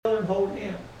hold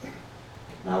hands.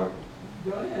 Now,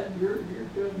 go ahead, you're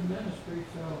doing the ministry,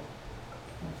 so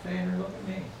I'm saying her, look at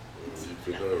me.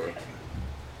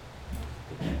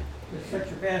 Just set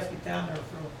your basket down there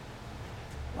for,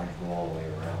 why don't you go all the way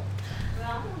around? Well,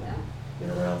 I don't know. Get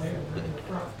around there, we're in the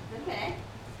front. Okay.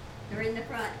 They're in the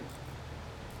front.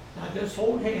 Now just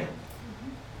hold hands.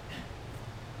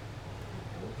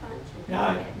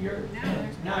 Now you're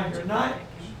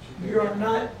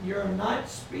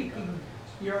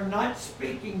not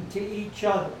speaking to each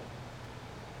other.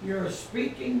 You're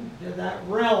speaking to that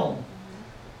realm.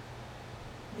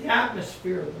 The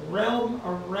atmosphere, the realm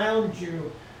around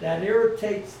you that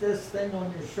irritates this thing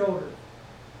on your shoulder.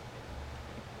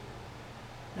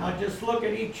 Now just look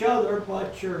at each other,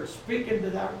 but you're speaking to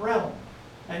that realm.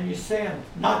 And you're saying,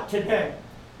 not today.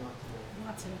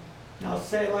 Not today. Now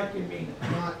say it like you mean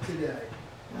it. Not today.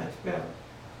 That's better.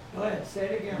 Go ahead, say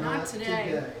it again. Not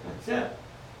today. That's it.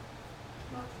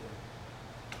 Not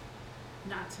today.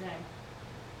 Not today.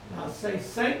 Now say,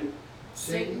 Satan,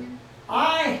 Satan,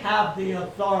 I have the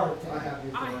authority I have the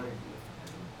authority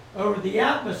over the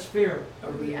atmosphere.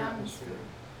 over the atmosphere.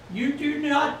 You do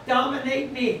not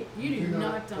dominate me. you do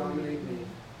not dominate me.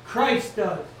 Christ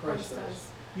does. Christ does.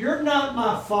 You're not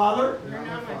my father. You're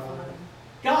not my father.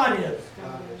 God is.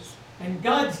 God is. And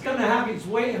God's going to have his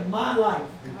way in my life.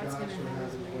 And God's going to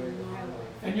have his way in my life.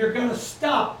 And you're going to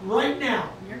stop right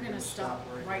now. And you're going to stop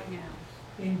right now.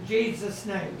 In Jesus'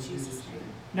 name. In Jesus' name.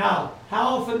 Now,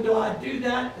 how often do I do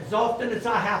that? As often as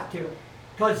I have to.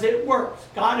 Because it works.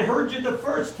 God heard you the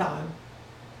first time.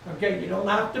 Okay, you don't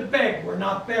have to beg. We're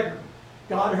not beggars.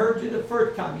 God heard you the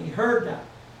first time. He heard that.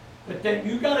 But then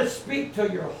you got to speak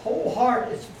till your whole heart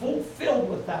is fulfilled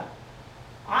with that.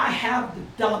 I have the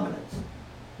dominance,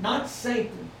 not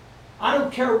Satan. I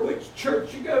don't care which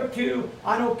church you go to.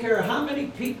 I don't care how many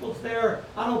people's there.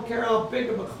 I don't care how big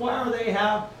of a choir they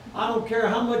have. I don't care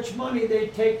how much money they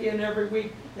take in every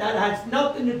week. That has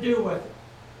nothing to do with it.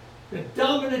 The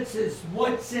dominance is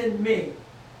what's in me.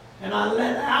 And I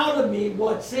let out of me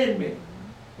what's in me.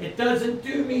 It doesn't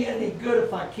do me any good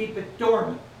if I keep it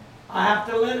dormant. I have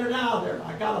to let it out of there.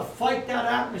 I got to fight that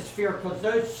atmosphere because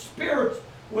those spirits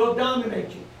will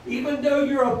dominate you. Even though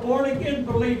you're a born-again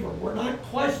believer, we're not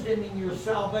questioning your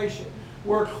salvation.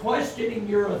 We're questioning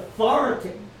your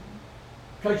authority.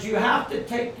 Because you have to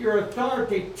take your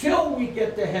authority till we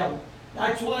get to heaven.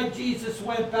 That's why Jesus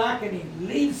went back and he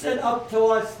leaves it up to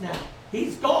us now.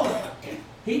 He's gone.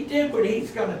 He did what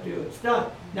he's going to do. It's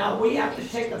done. Now we have to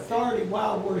take authority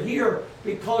while we're here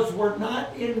because we're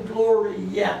not in glory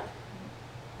yet.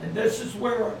 And this is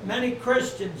where many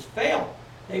Christians fail.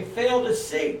 They fail to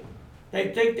see.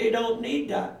 They think they don't need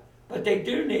that, but they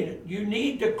do need it. You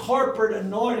need the corporate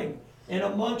anointing in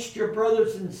amongst your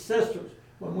brothers and sisters.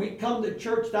 When we come to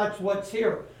church, that's what's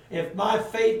here. If my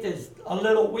faith is a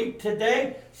little weak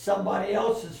today, somebody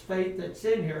else's faith that's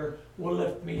in here will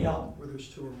lift me up. Where there's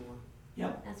two or more.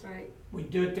 Yep. That's right. We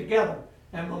do it together.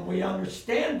 And when we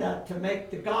understand that to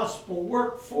make the gospel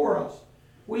work for us,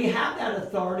 we have that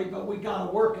authority, but we got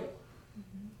to work it.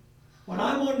 When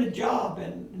I'm on the job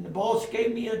and the boss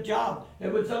gave me a job,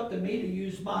 it was up to me to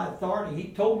use my authority. He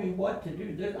told me what to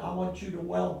do. This, I want you to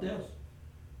weld this.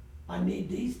 I need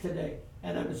these today.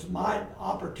 And it was my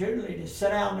opportunity to sit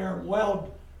down there and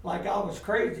weld like I was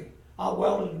crazy. I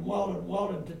welded and welded and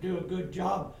welded to do a good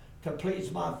job to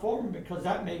please my foreman because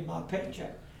that made my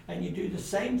paycheck. And you do the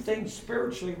same thing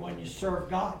spiritually when you serve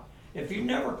God. If you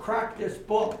never crack this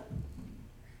book,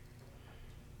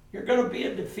 you're going to be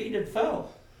a defeated foe.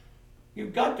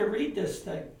 You've got to read this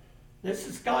thing. This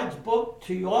is God's book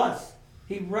to us.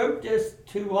 He wrote this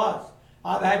to us.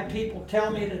 I've had people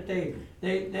tell me that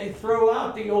they throw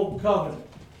out the old covenant.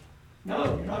 No,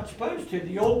 you're not supposed to.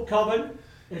 The old covenant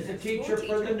is a teacher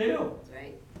for the new. That's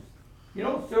right. You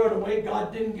don't throw it away.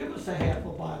 God didn't give us a half a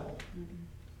Bible.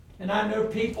 And I know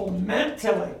people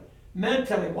mentally,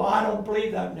 well, I don't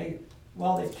believe that. And they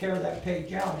tear that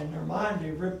page out in their mind.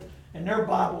 They rip, and their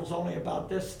Bible's only about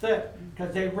this thick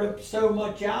because they rip so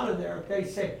much out of there. They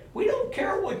say, we don't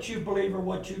care what you believe or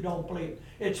what you don't believe.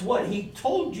 It's what he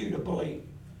told you to believe.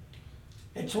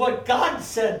 It's what God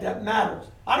said that matters.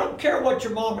 I don't care what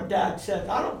your mom and dad says.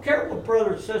 I don't care what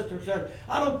brother or sister says.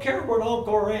 I don't care what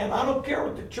uncle or aunt. I don't care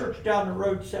what the church down the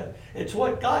road said. It's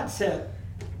what God said.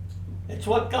 It's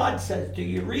what God says. Do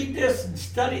you read this and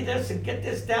study this and get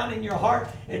this down in your heart?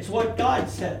 It's what God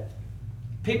said.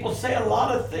 People say a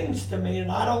lot of things to me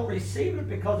and I don't receive it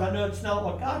because I know it's not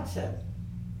what God said.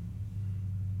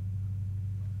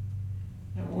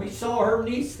 And we saw her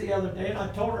niece the other day and I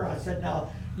told her, I said, now,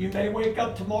 you may wake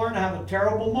up tomorrow and have a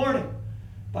terrible morning.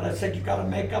 But I said, you gotta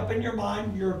make up in your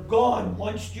mind, you're gone.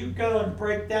 Once you go and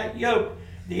break that yoke,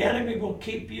 the enemy will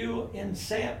keep you in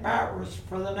St. Marys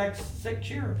for the next 6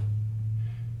 years.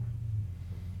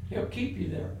 He'll keep you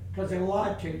there, because he'll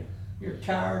lie to you. You're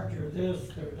tired, you're this,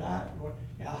 you're that.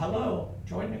 Yeah, hello,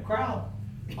 join the crowd.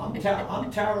 I'm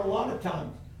tired a lot of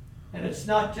times. And it's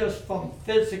not just from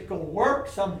physical work,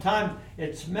 sometimes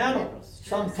it's mental.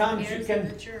 Sometimes you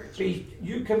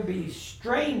can be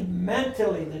strained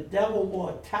mentally. The devil will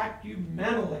attack you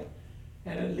mentally.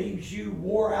 And it leaves you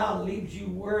wore out, leaves you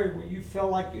worried, where you feel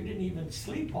like you didn't even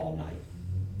sleep all night.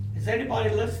 Is anybody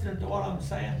listening to what I'm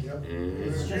saying? Yep.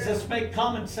 Does this make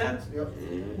common sense? Yep.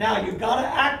 Now you've got to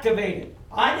activate it.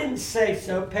 I didn't say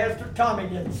so. Pastor Tommy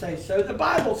didn't say so. The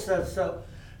Bible says so.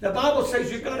 The Bible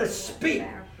says you've got to speak.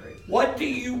 What do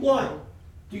you want?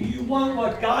 Do you want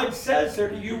what God says, or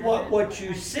do you want what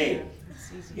you see?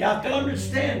 You have to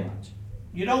understand,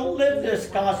 you don't live this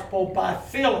gospel by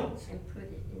feelings. And put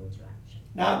it into action.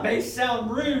 Now it may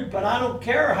sound rude, but I don't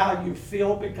care how you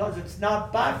feel, because it's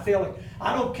not by feeling.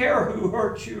 I don't care who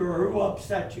hurt you or who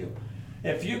upset you.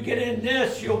 If you get in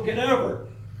this, you'll get over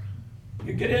it.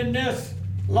 You get in this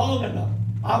long enough.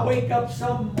 I wake up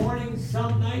some mornings,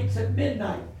 some nights at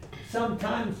midnight,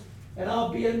 sometimes, and I'll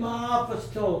be in my office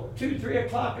till 2, 3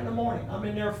 o'clock in the morning. I'm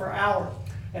in there for hours.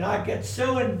 And I get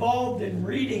so involved in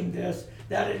reading this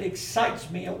that it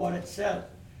excites me at what it says.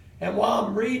 And while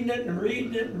I'm reading it and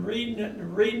reading it and reading it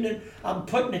and reading it, I'm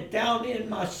putting it down in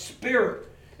my spirit.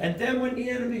 And then when the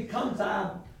enemy comes,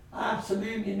 I have some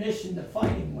ammunition to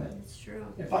fight him with. It's true.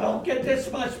 If I don't get this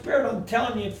in my spirit, I'm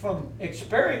telling you from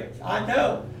experience. I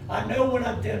know when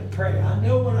I didn't pray. I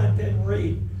know when I didn't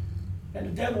read. And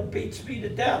the devil beats me to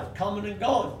death, coming and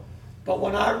going. But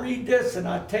when I read this and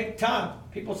I take time,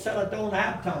 people said I don't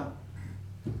have time.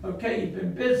 Okay, you've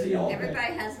been busy all day.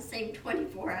 Everybody has the same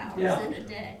 24 hours Yeah. in a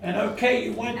day. And okay,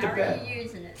 you went to How are bed. you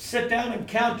using it? Sit down and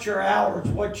count your hours,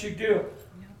 what you do.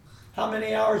 How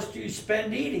many hours do you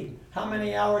spend eating? How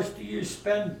many hours do you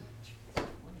spend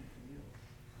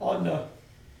on the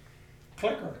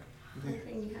clicker? One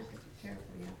thing you have to be careful.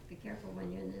 You have to be careful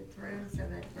when you're in the throes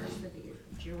of adversity,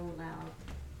 that you don't allow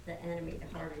the enemy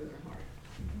to harden your heart.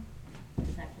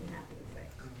 That can happen quick.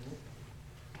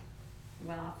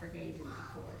 Well, I forgave him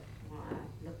before. Well,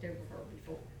 I looked over her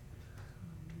before.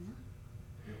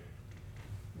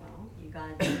 Well, you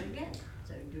gotta do it again.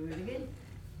 So do it again.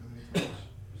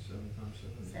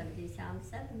 70 times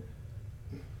 7.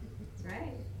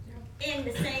 Right? In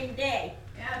the same day.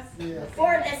 Yes. Yeah.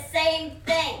 For the same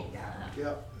thing.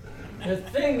 Yep. The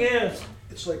thing is,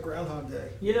 It's like Groundhog Day.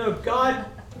 you know, God,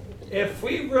 if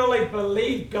we really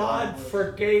believe God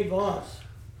forgave us,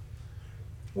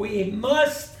 we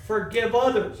must forgive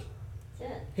others.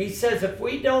 That's it. He says if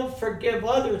we don't forgive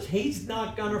others, He's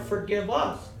not going to forgive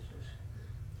us.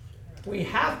 We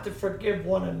have to forgive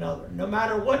one another, no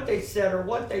matter what they said or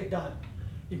what they've done.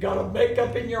 You got to make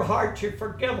up in your heart you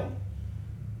forgive them.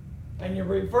 And you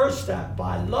reverse that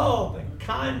by love and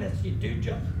kindness. You do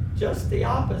just the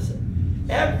opposite.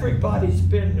 Everybody's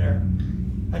been there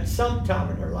at some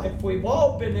time in their life. We've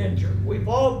all been injured. We've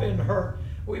all been hurt.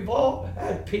 We've all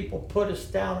had people put us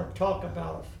down or talk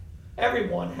about us.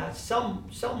 Everyone has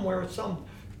somewhere,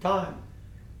 sometime.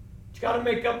 You got to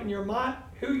make up in your mind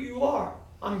who you are.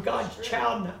 I'm God's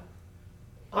child now.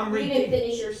 I'm We didn't redeemed.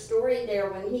 finish your story there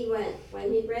when he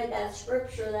read that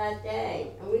scripture that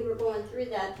day, and we were going through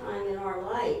that time in our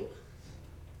life.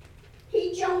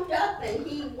 He jumped up and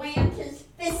he whammed his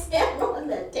fist down on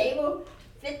the table,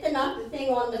 fit to knock the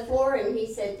thing on the floor, and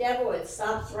he said, "Devil, it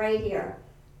stops right here."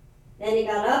 Then he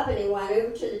got up and he went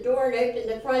over to the door and opened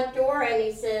the front door, and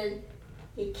he said,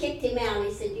 he kicked him out and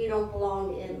he said, "You don't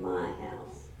belong in my house."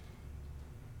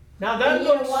 Now that And you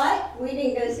know looks what? We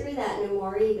didn't go through that no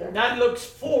more either. that looks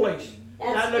foolish.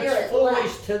 That That looks spirit foolish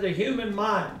left. to the human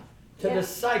mind, to Yeah. the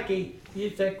psyche. You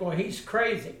think, well, he's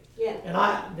crazy. Yeah.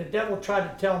 And the devil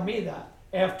tried to tell me that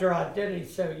after I did it. He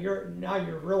said, you're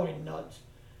really nuts.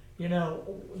 You know,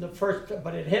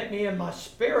 but it hit me in my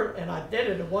spirit, and I did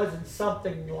it. It wasn't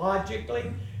something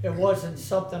logically. It wasn't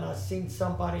something I seen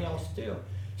somebody else do.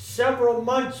 Several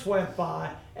months went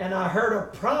by, and I heard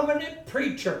a prominent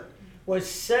preacher was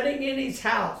sitting in his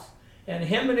house, and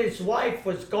him and his wife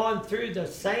was going through the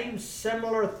same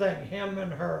similar thing. Him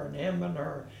and her, and him and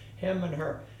her, him and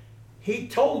her. He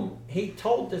told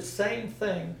the same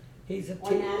thing. He's a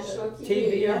On national TV,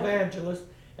 TV yeah. evangelist,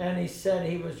 and he said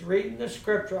he was reading the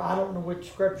scripture. I don't know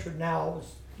which scripture now. It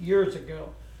was years ago.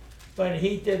 But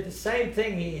he did the same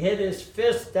thing. He hit his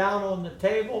fist down on the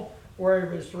table where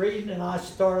he was reading, and I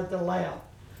started to laugh.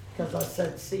 Because I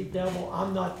said, see, devil,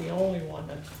 I'm not the only one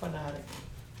that's fanatic.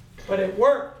 But it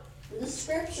worked. The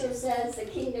scripture says the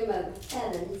kingdom of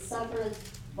heaven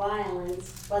suffereth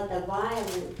violence, but the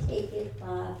violent take it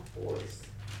by force.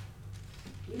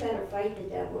 You better fight the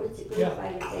devil. It's a good Yeah.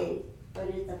 fight of faith, but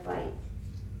it's a fight.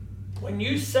 When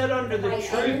you sit under the And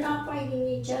you're truth, not fighting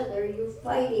each other, you're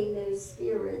fighting those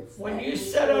spirits. when that you will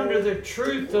sit under give- the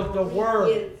truth of the will word,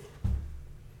 give.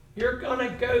 you're gonna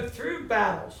go through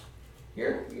battles.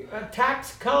 Your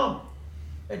attacks come.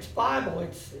 It's Bible.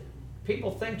 It's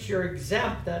people think you're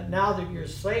exempt that now that you're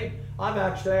saved. I've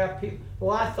actually had people.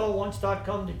 Well, I thought once I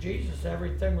come to Jesus,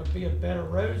 everything would be a bed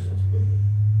of roses.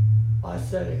 I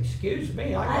said, "Excuse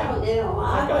me, I don't know.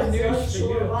 I got I was not news for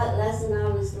sure you. what lesson I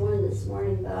was doing this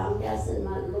morning, but I'm guessing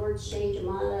my Lord's changing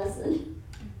my lesson.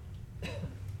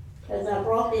 Because I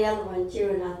brought the other one too,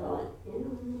 and I thought,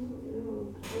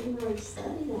 I didn't really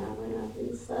study that one. I've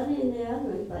been studying the other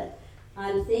one, but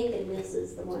I'm thinking this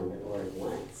is the one the Lord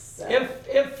wants. So.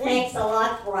 if we Thanks a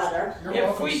lot, brother. You're If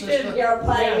welcome, we sister. did- You're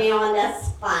putting Yeah. me on the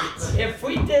spot. if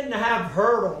we didn't have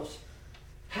hurdles,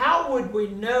 how would we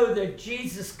know that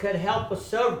Jesus could help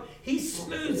us over? He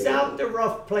smooths out the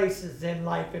rough places in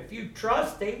life. If you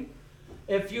trust Him,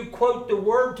 if you quote the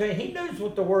Word to Him, He knows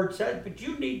what the Word says, but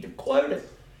you need to quote it.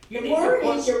 You The need to word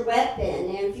quote- is your weapon,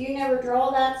 and if you never draw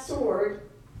that sword,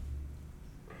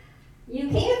 you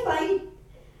can't fight.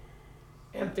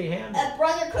 empty-handed. A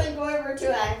brother couldn't go over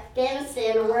to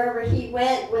Afghanistan or wherever he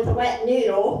went with a wet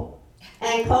noodle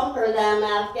and conquer them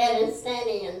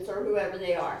Afghanistanians or whoever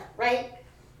they are, right?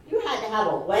 You had to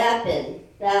have a weapon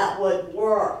that would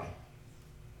work.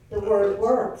 The word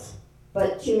works,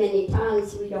 but too many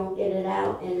times we don't get it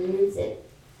out and use it.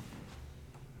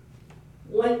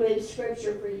 One good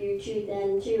scripture for you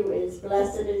too is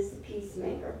blessed is the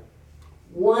peacemaker.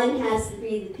 One has to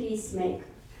be the peacemaker.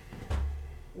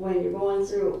 When you're going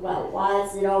through, well, why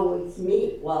is it always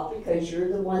me? Well, because you're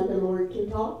the one the Lord can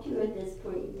talk to at this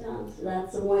point in time. So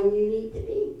that's the one you need to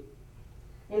be.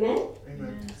 Amen?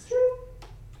 Amen. It's true.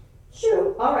 It's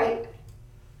true. All right.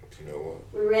 You know what?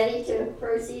 We're ready to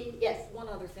proceed? Yes. One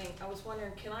other thing, I was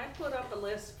wondering, can I put up a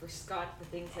list for Scott, the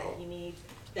things that he needs?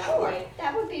 That Sure. way,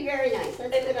 That would be very nice.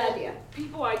 That's a good idea.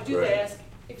 people I do Right. ask,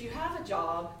 if you have a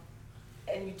job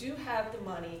and you do have the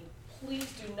money,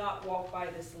 please do not walk by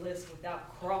this list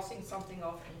without crossing something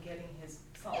off and getting his,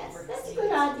 something Yes, for his that's a needs.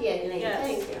 good idea, Elaine. Yes.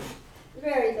 Thank you.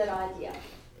 Very good idea.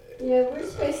 You know, we're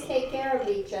supposed to take care of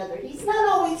each other. He's not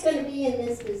always going to be in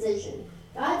this position.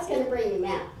 God's going to bring him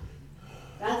out.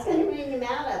 God's going to bring him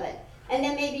out of it. And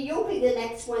then maybe you'll be the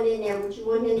next one in there. Would you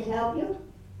want him to help you?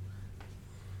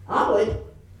 I would.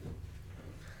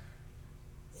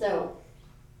 So,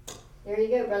 there you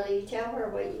go, brother. You tell her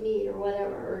what you need or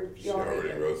whatever. Or if She you already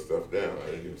already wrote stuff down. I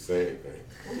didn't even say anything.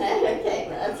 Okay,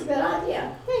 well, that's a good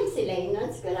idea. Thanks, Elaine.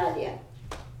 That's a good idea.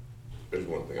 There's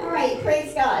one thing I All wanna right, say.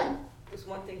 praise God. There's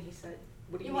one thing he said.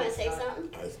 What do You you want need, to say Scott?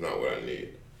 something? That's not what I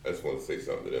need. I just want to say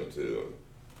something to them too,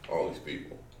 and all these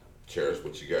people. Cherish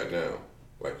what you got now,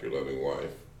 like your loving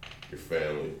wife, your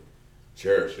family.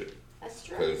 Cherish it, That's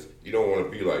true. because you don't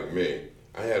want to be like me.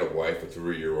 I had a wife, a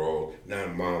 3-year-old, now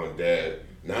I'm mom and dad,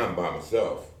 now I'm by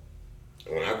myself.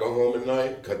 And when I go home at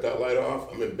night, cut that light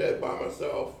off, I'm in bed by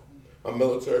myself. My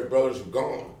military brothers are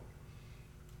gone.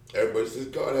 Everybody says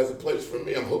God has a place for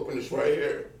me. I'm hoping it's right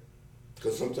here.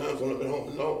 Because sometimes when I'm at home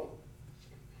alone,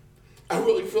 I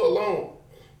really feel alone.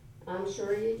 I'm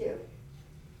sure you do.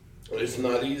 And it's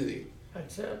not easy.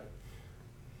 That's it.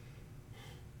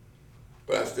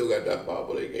 But I still got that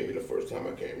Bible they gave me the first time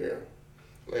I came here,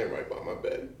 laying right by my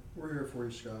bed. We're here for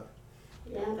you, Scott.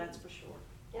 Yeah, That's for sure.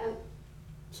 yeah.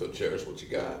 So cherish what you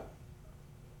got.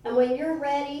 And when you're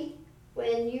ready,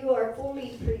 when you are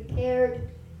fully prepared,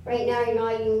 right now you're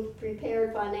not even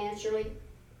prepared financially,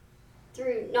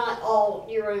 through not all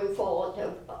your own fault,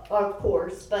 of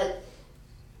course, but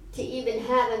to even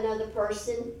have another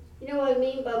person, you know what I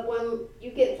mean? But when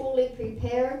you get fully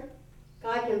prepared,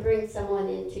 God can bring someone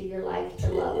into your life to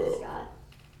Sure love will. God.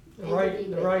 The And to right, be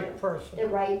the with right you. person. The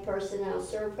right person that'll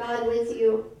serve God with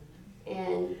you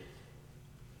and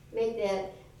make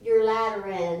your latter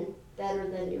end better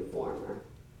than your former.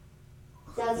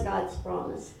 That's God's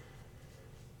promise.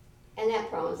 And that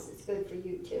promise is good for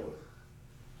you too.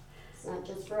 It's not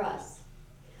just for us.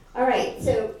 All right,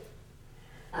 so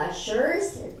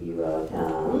ushers, if you will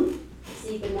come,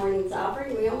 receive the morning's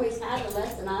offering. We always had a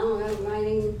lesson. I don't know, we might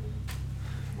even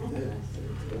have a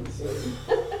lesson real soon.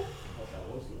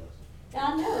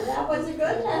 I know, that was a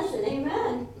good lesson,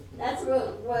 amen. That's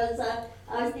what was,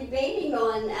 I was debating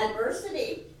on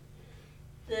adversity.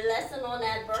 The lesson on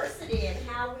adversity and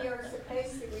how we are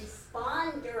supposed to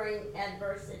respond during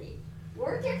adversity.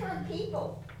 We're different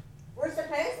people. We're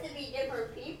supposed to be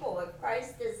different people if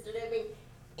Christ is living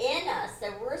in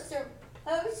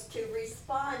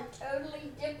respond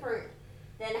totally different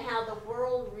than how the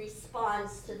world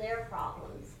responds to their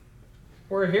problems.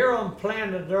 We're here on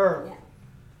planet Earth, Yeah.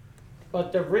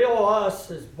 but the real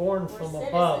us is born We're from citizens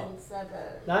above. of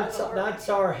the. That's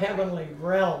our heavenly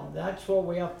realm. That's what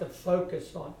we have to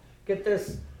focus on. Get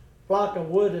this block of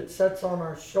wood that sits on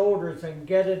our shoulders and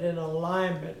get it in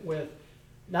alignment with,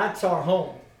 that's our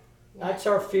home. That's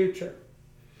our future.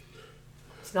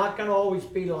 It's not going to always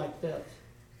be like this.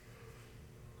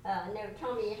 No,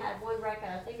 Tommy had one record,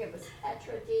 I think it was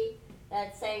Petra D,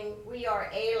 that's saying we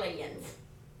are aliens.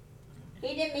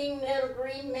 He didn't mean little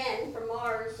green men from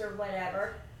Mars or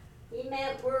whatever. He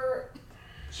meant we're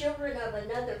children of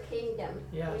another kingdom.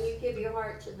 Yes. When you give your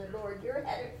heart to the Lord, you're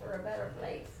headed for a better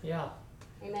place. Yeah.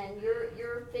 Amen.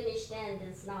 Your finished end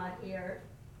is not here.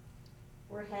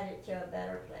 We're headed to a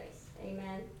better place.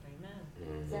 Amen.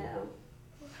 Amen. So,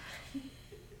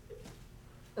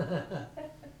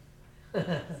 who are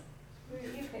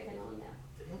you picking on now?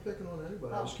 I'm not picking on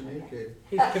anybody, I was Oh, communicating.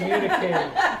 He's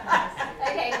communicating.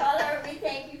 Okay, Father, we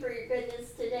thank you for your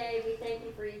goodness today. We thank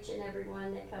you for each and every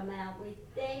one that come out. We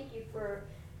thank you for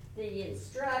the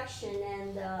instruction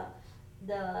and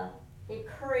the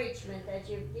encouragement that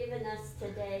you've given us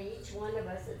today. Each one of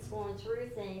us that's going through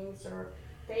things or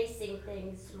facing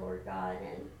things, Lord God.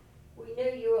 And we know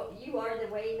you are the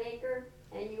way maker,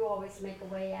 and you always make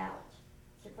a way out.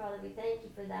 So, Father, we thank you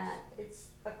for that. It's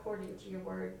according to your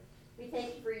word. We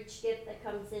thank you for each gift that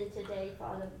comes in today,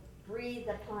 Father. Breathe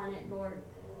upon it, Lord.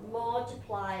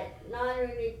 Multiply it, not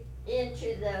only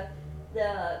into the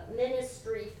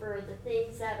ministry for the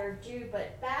things that are due,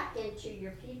 but back into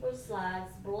your people's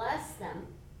lives. Bless them.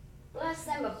 Bless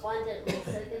them abundantly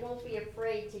so they won't be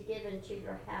afraid to give into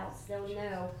your house. They'll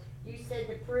know. You said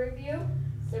to prove you,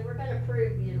 so we're going to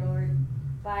prove you, Lord,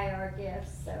 by our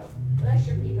gifts. So bless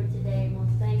your people today, and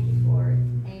we'll thank you for it.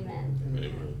 Amen.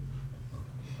 Amen.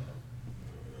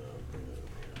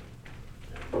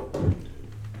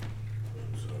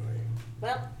 I'm sorry.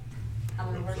 Well, I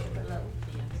want to worship a little.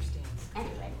 He understands.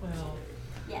 Anyway, Well,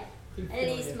 yeah. you At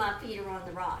feel least you. my feet are on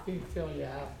the rock. You feel you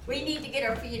have to. We need to get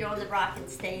our feet on the rock and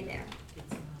stay there.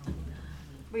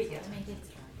 We do.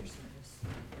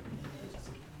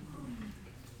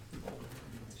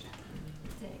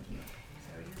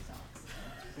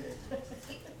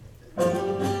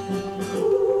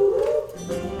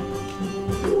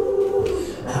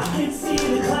 I can see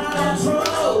the clouds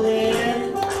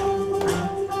rolling.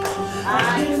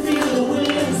 I can feel the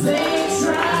winds, they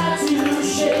try to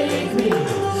shake me.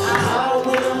 I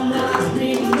will not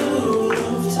be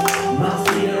moved. My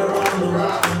feet are on the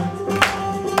rock.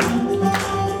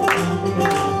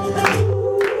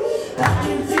 I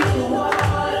can feel the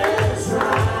waters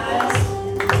rise.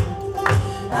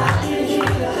 I can hear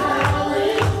the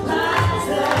howling lights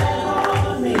that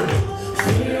haunt me.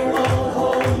 Fear won't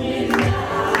hold me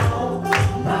now.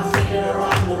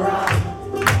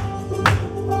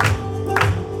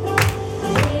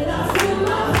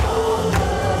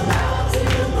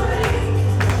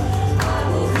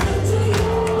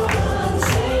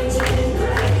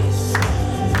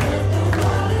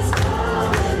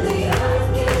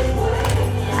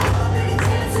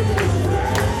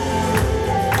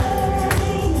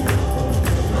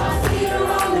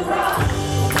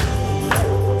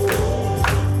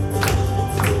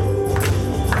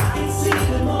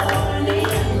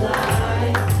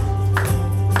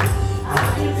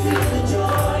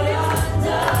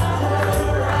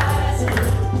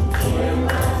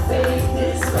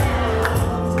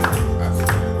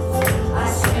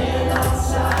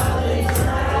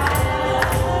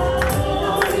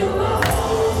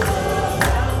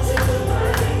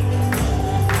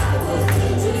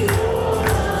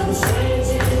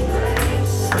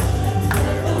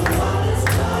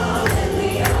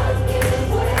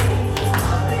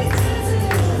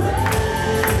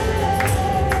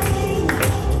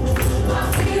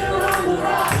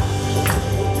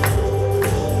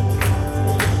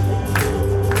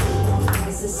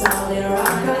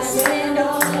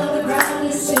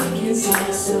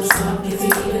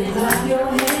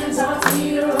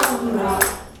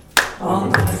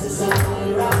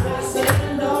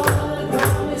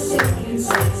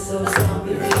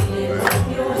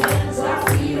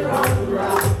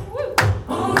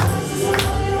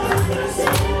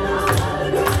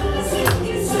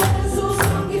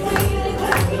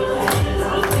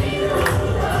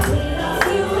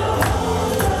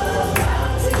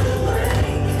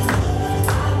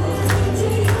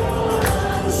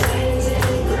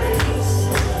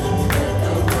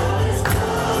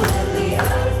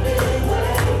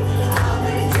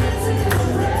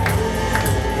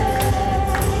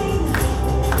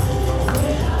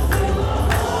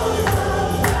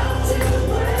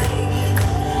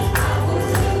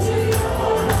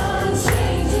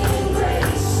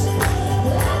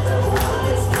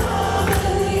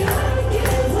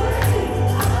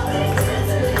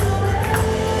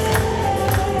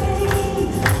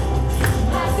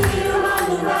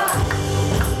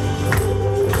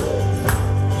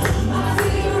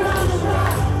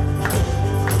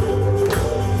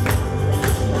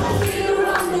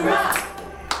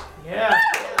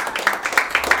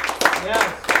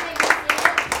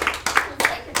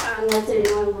 unless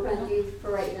anyone, we're gonna do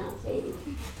for right now, Katie.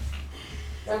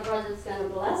 So brother's gonna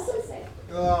bless us after.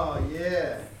 Oh,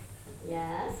 yeah.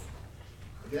 Yes.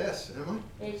 Yes, am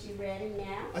Is you ready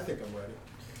now? I? I think I'm ready.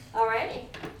 Alrighty.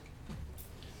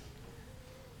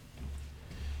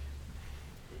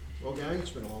 Well, gang, it's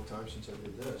been a long time since I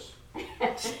did this.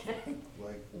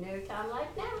 Like, No time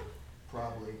like now.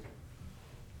 probably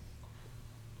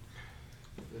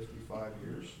 55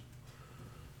 years.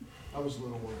 I was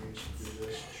little when we used to do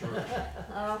this, sure.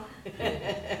 Oh,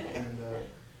 And,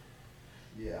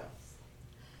 yeah.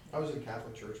 I was in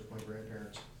Catholic church with my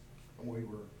grandparents, and we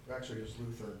were, actually it was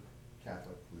Lutheran,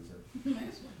 Catholic Lutheran.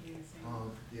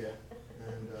 Yeah,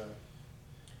 and,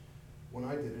 when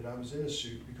I did it, I was in a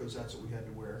suit because that's what we had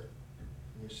to wear.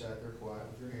 And you sat there quiet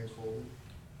with your hands folded,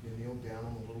 you kneeled down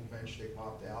on a little bench they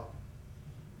popped out.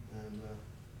 And,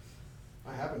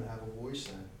 I happened to have a voice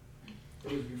then.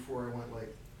 It was before I went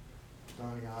like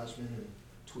Donny Osmond and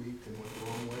tweaked and went the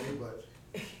wrong way, but,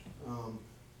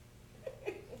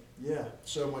 yeah,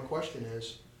 so my question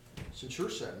is, since you're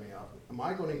setting me up, am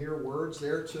I gonna hear words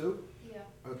there too? Yeah.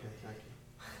 Okay, thank you.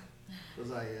 Cause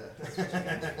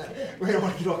we don't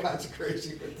wanna get all kinds of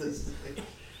crazy with this thing.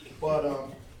 But,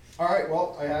 all right,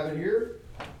 well, I have it here.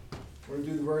 I'm gonna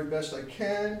do the very best I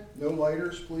can. No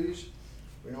lighters, please.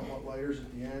 We don't want lighters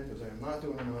at the end, cause I am not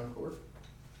doing an encore.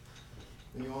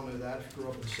 And you all know that if you grew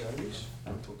up in the 70s,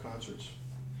 went to concerts.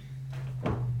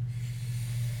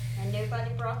 and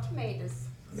nobody brought tomatoes,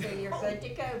 so you're good to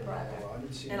go, brother. Well, I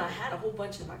didn't see And I any. had a whole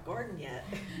bunch in my garden yet.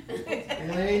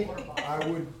 Elaine,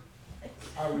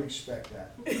 I would expect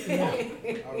that.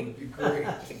 I would be great.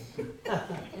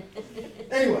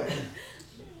 Anyway,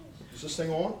 is this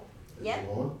thing on? Yep. Is it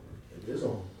on? It is on.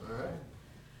 All right.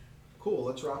 Cool,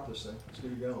 let's rock this thing. Let's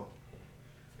get it going.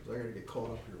 Because I gotta get caught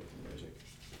up here with the music.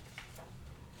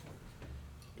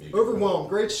 Overwhelmed,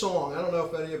 great song. I don't know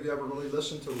if any of you ever really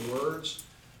listened to the words,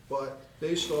 but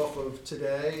based off of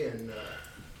today and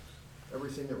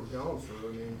everything that we're going through,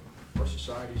 I mean, our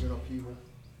society's in upheaval.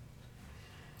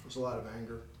 There's a lot of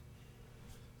anger.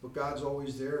 But God's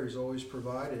always there, He's always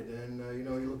provided. And you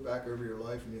know, you look back over your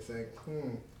life and you think,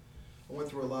 I went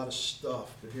through a lot of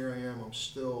stuff, but here I am, I'm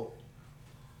still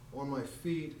on my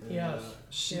feet and Yes,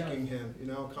 seeking Him, you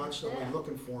know, constantly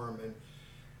looking for Him. And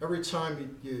every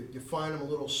time you find Him a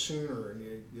little sooner and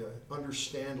you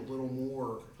understand a little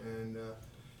more and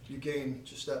you gain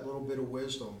just that little bit of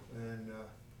wisdom. And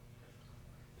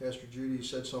Pastor Judy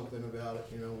said something about it,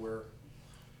 you know, where,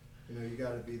 you know, we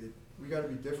got to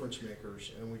be difference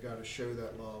makers, and we got to show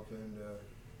that love and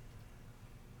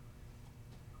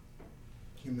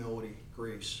humility,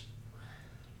 grace.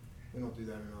 We don't do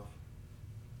that enough.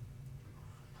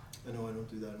 I know I don't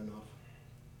do that enough.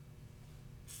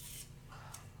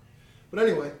 But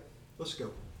anyway, let's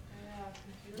go.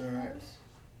 All right.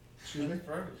 Excuse me?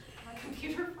 My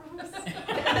computer froze.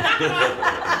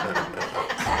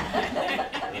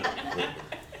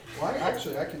 Well,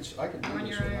 actually, I could do On this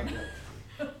your without own.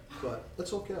 that. But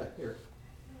that's okay. Here.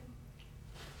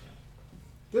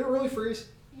 Did it really freeze?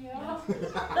 Yeah.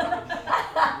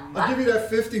 I'll give you that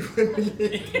 50 when we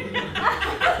need.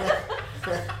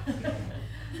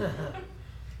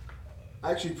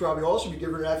 Actually, probably also be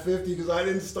giving her that 50 because I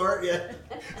didn't start yet.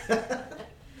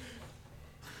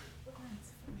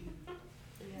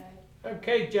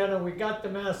 Okay, Jenna, we got the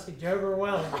message.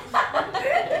 Overwhelmed.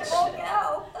 We'll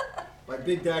go. My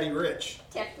Big Daddy Rich.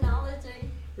 Technology.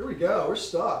 Here we go. We're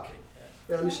stuck.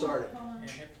 Yeah, let me start it.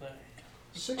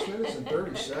 6 minutes and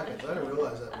 30 seconds. I didn't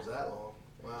realize that was that long.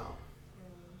 Wow.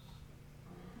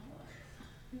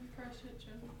 Refresh it,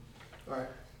 Joe. All right.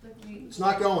 Let me- It's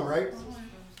not going, right? Do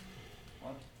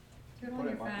it on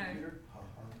your phone.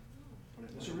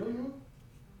 Is it really on?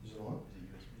 Is it on?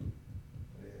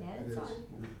 Yeah, it it's is. on.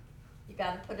 You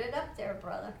gotta put it up there,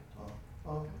 brother.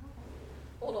 Oh.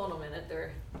 Hold on a minute,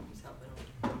 he's helping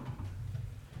him.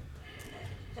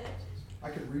 I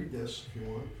could read this if you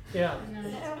want. Yeah. No, we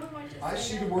want to I say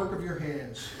see that. the work of your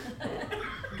hands.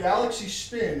 Galaxies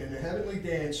spin in a heavenly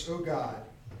dance, O God.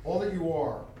 All that you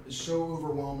are is so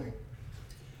overwhelming.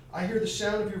 I hear the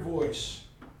sound of your voice.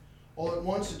 All at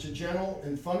once it's a gentle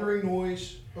and thundering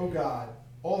noise, O God.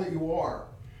 All that you are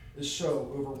is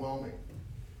so overwhelming.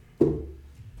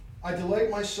 I delight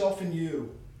myself in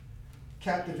you,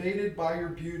 captivated by your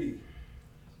beauty.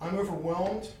 I'm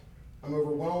overwhelmed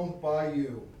by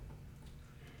you.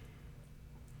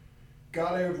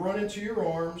 God, I have run into your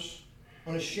arms,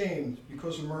 unashamed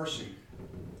because of mercy.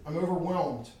 I'm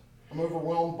overwhelmed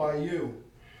by you.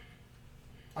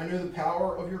 I know the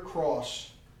power of your cross.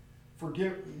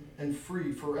 Forgiven and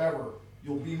free forever,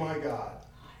 you'll be my God.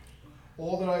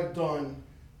 All that I've done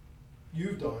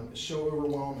you've done is so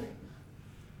overwhelming.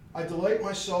 I delight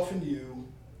myself in you,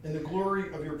 in the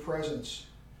glory of your presence.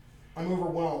 I'm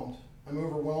overwhelmed. I'm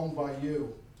overwhelmed by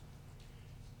you.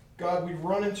 God, we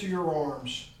run into your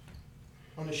arms,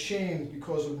 unashamed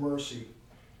because of mercy.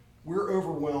 We're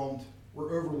overwhelmed.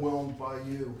 We're overwhelmed by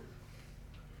you.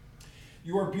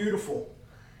 You are beautiful.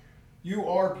 You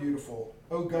are beautiful.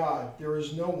 Oh God, there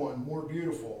is no one more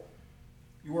beautiful.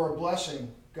 You are a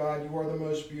blessing. God, you are the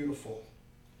most beautiful.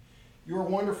 You are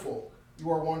wonderful. You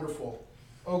are wonderful.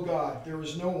 Oh God, there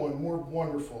is no one more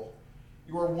wonderful.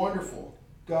 You are wonderful.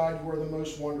 God, you are the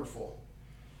most wonderful.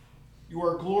 You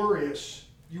are glorious.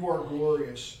 You are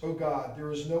glorious. Oh God,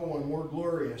 there is no one more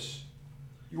glorious.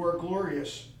 You are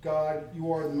glorious. God,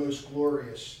 you are the most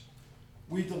glorious.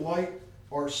 We delight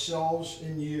ourselves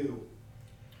in you,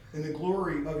 in the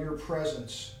glory of your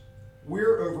presence.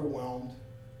 We're overwhelmed.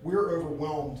 We're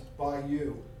overwhelmed by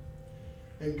you.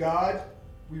 And God,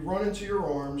 we run into your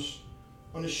arms,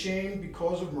 unashamed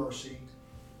because of mercy.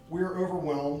 We're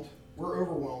overwhelmed. We're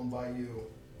overwhelmed by you.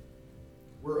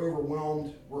 We're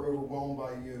overwhelmed. We're overwhelmed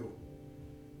by you.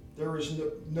 There is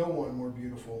no one more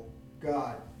beautiful.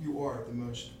 God, you are the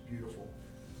most beautiful.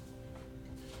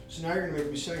 So now you're going to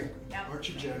make me sing, Yep. aren't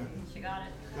you, Jenna? She got it.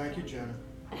 Thank you, Jenna.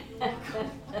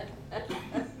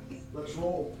 Let's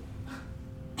roll.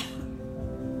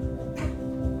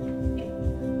 Get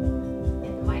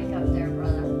the mic up there,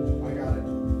 brother. I got it.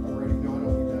 I'm ready. No, I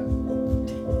don't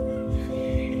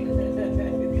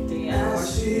need that. I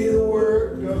see the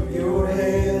work of your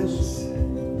hands.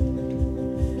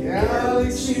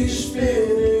 Galaxies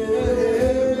spinning a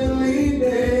heavenly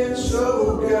dance.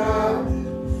 Oh God,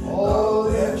 all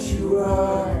that you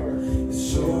are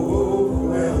is so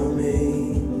overwhelming.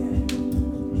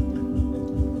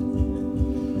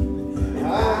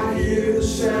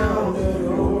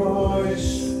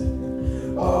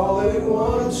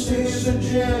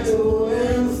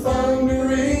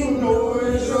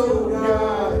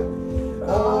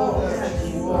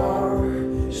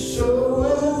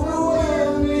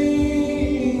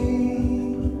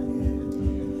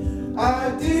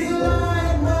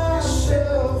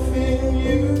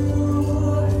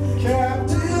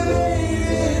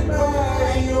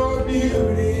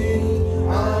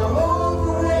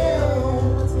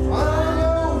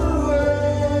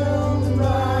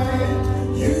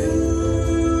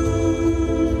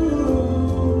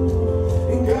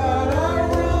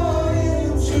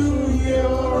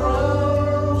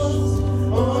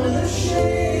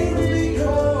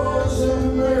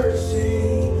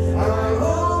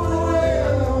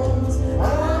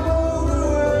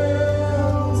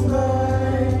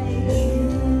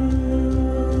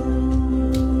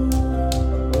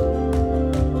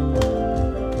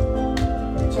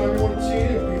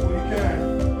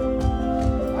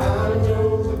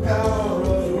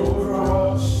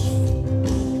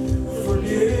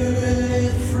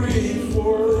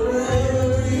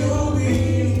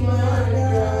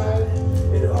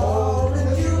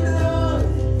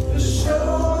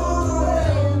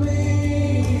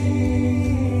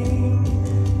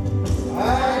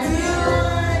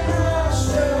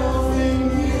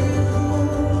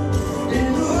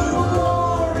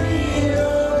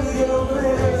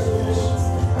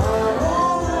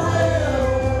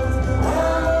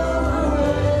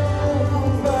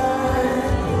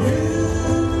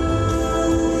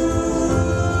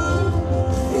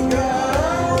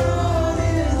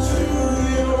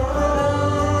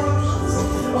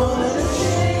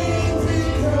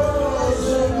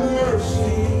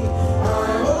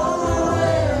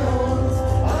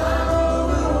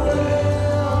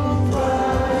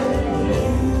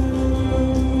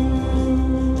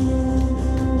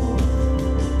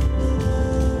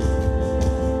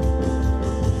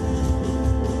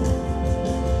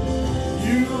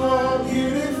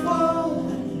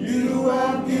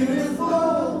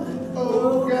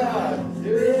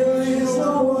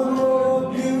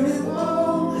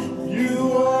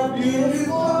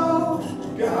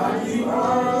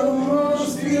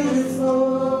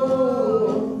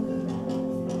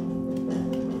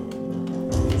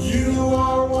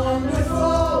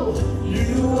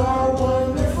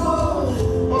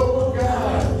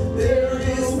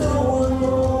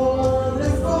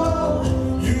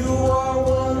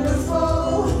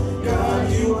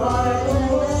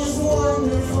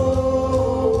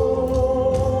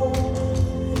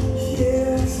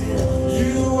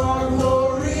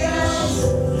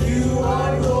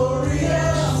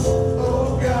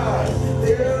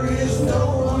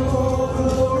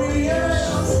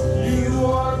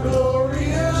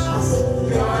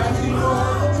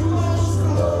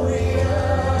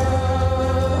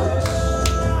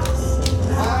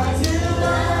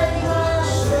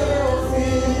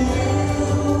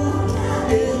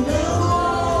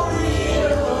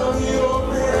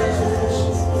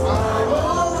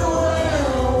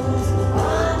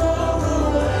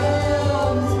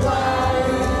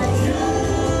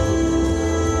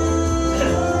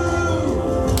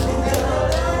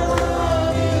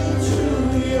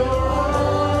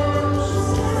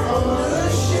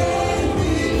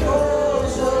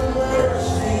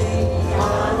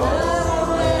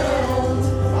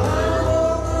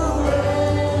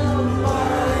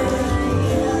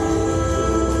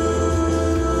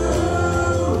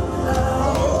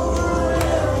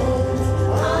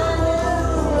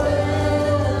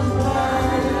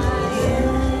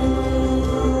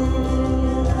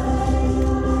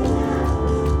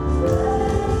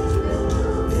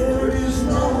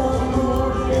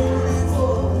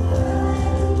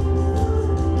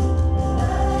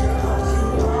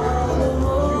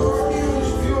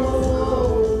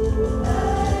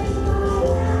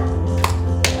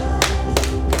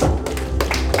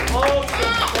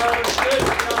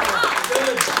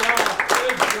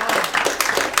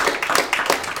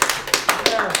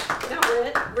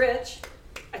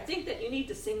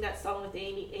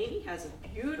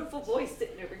 beautiful voice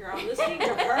sitting over here. I'm listening to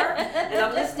her and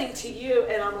I'm listening to you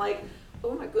and I'm like,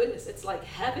 oh my goodness, it's like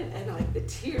heaven, and like the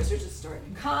tears are just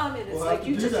starting to come, and it's We'll like have to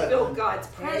you do just that feel then. God's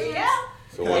There presence. you go.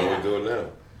 So what are we doing now?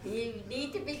 You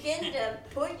need to begin to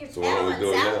put your So what are we talents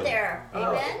doing out now? there.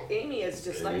 Oh, Amen. Amy is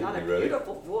just like Amy, got a you ready?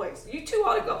 beautiful voice. You two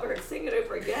ought to go up there and sing it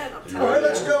over again. I'm All telling right, you.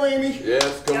 let's go, Amy.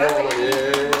 Yes, come Go on, Go,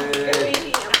 yeah.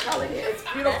 Amy, I'm telling you, it's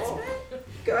beautiful.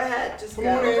 Go ahead, just Come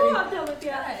go. on, Amy. I'm done with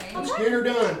you. Let's get her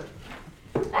done.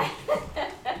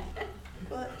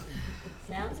 But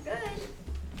Sounds good.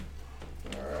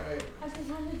 All right. I just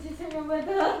wanted to sing it with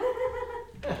her.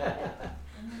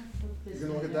 You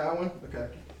gonna look at that one? Okay.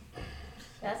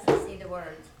 That's to see the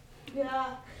words.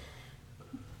 yeah.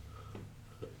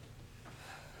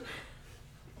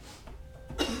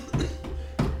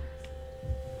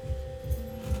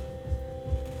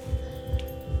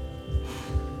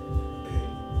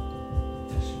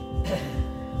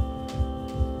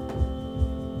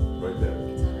 Right there.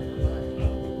 It's on her butt.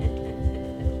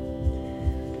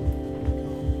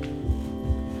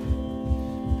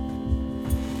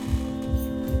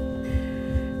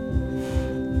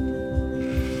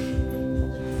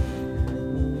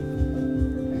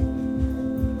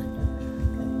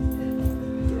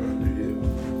 They're under you.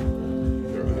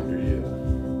 They're under you.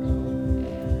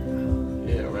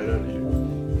 Yeah, right under you.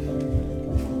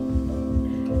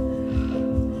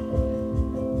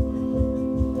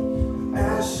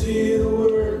 I see the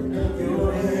work of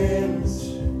your hands.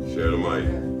 Share the mic.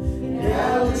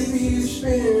 Galaxies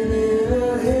spinning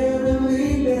a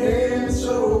heavenly dance,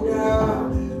 oh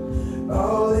God.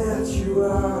 All that you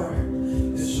are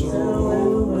is so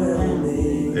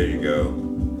overwhelming. There you go.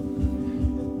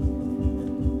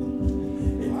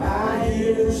 And I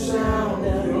hear the sound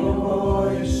of your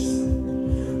voice.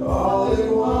 All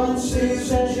it wants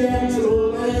is a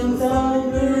gentle and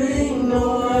thundering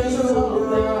noise, oh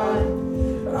God.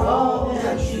 All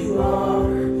that you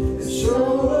are is so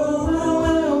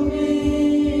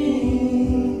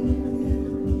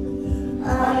overwhelming.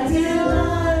 I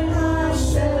delight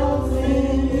myself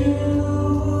in you,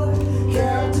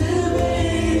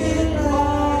 captivated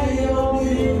by your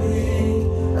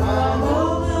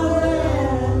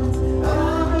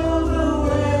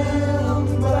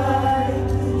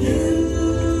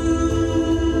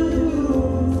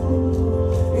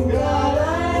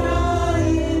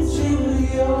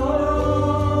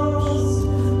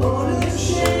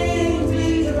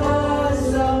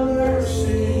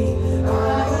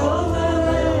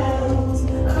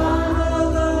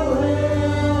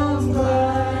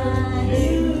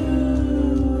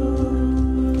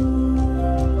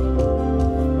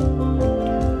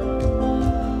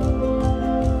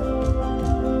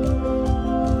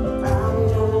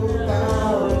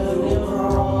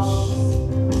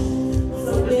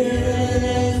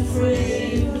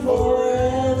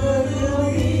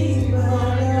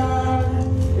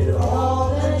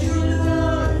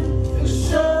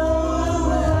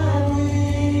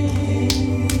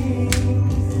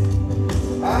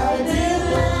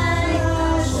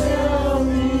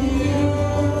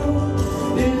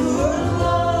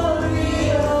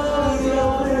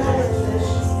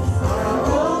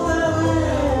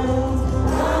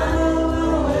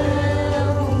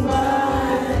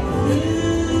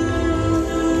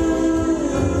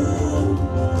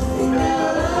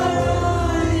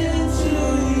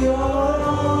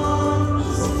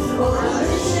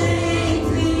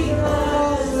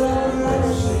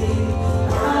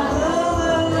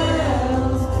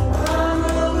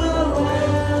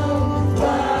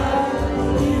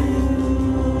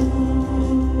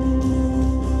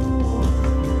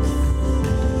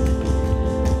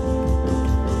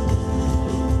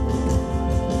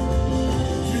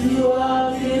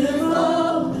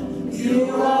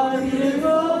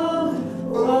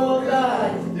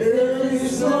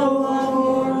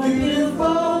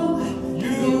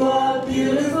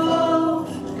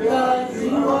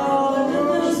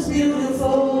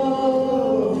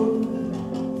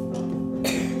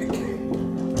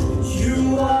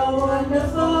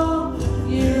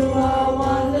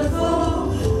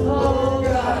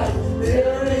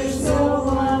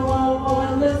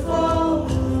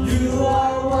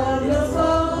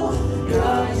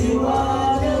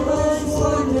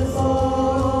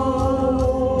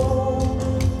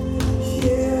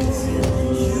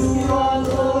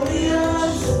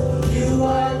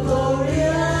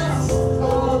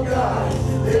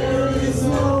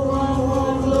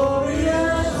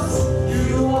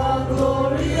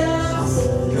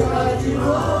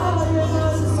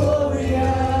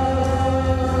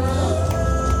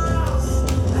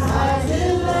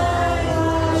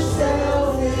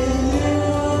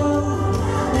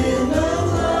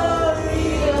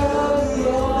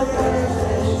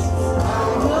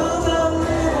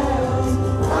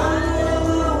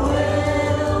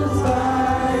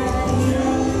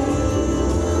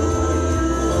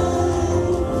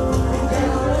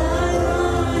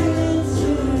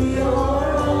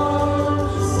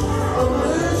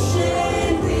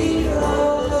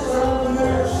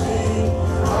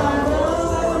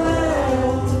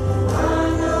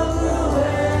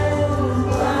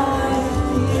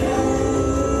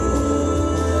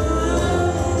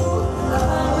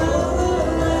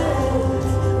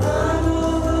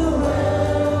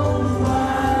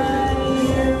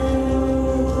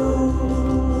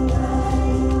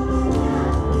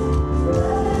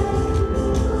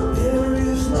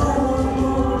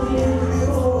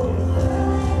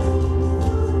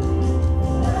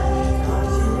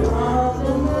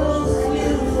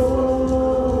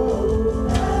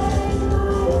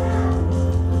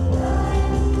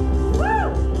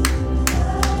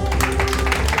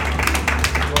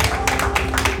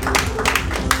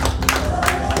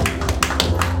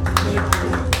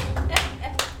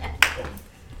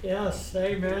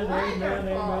amen, amen,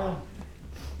 Wonderful. amen.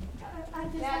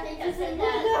 Yeah, I think I said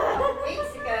that a couple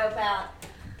weeks ago about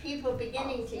people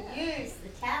beginning to use the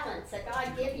talents that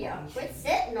God give you. Quit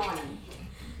sitting on them.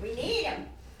 We need them.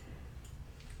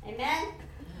 Amen?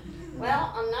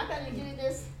 Well, I'm not going to do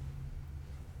this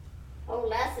whole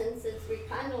lesson since we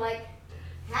kind of like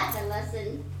had the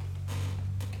lesson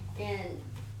in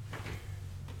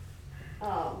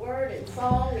word and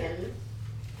song and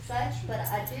such, but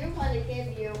I do want to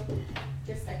give you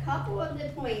just a couple of the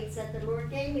points that the Lord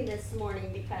gave me this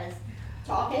morning, because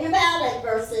talking about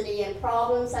adversity and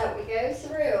problems that we go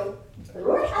through, the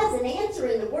Lord has an answer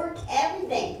in the Word to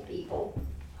everything, people.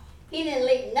 He didn't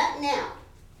leave nothing out.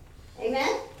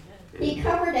 Amen? He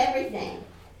covered everything.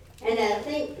 And I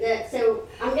think that, so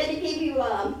I'm going to give you,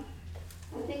 I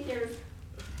think there's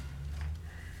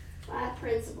 5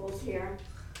 principles here.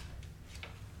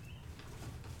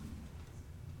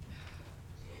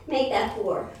 Make that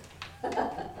 4.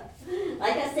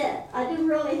 Like I said, I didn't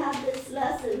really have this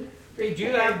lesson. Did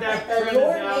you have that But the printed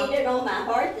Lord out? laid it on my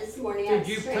heart this morning. Did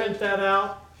you print that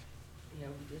out? Yeah,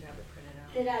 we did have it printed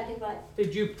out. Did I do what?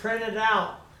 Did you print it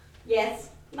out? Yes.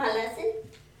 My lesson?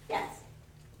 Yes.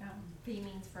 P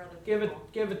means for other people.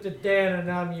 Give it to Dan,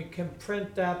 and you can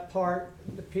print that part.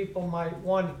 The people might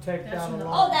want to take That's that in the-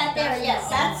 along. Oh, that there, yes,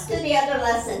 that's to the other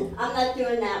lesson. I'm not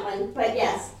doing that one, but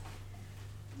yes.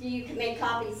 You can make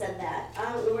copies of that.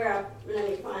 I don't know where, let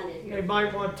me find it They here.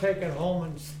 might want to take it home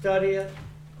and study it.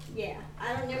 Yeah,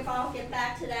 I don't know if I'll get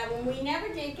back to that one. We never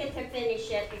did get to finish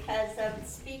it because of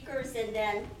speakers, and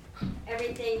then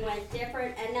everything went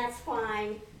different, and that's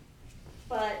fine.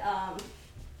 But,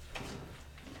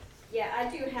 yeah,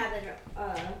 I do have it,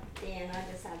 Dan,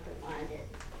 I just have to find it.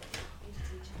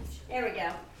 There we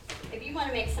go. If you want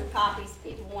to make some copies,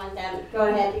 people want them, go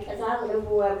ahead, because I don't know if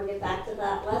we'll ever get back to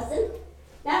that lesson.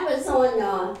 That was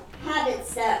on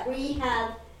habits that we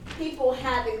have, people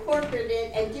have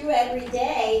incorporated and do every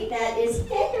day that is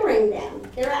hindering them.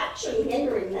 They're actually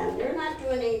hindering them. They're not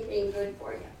doing anything good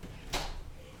for you.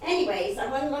 Anyways, I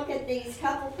want to look at these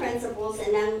couple principles,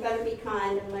 and I'm going to be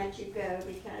kind and let you go,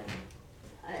 because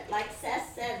like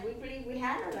Seth said, we believe we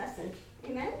had our lesson.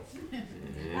 Amen?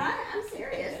 I'm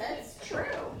serious. That's true.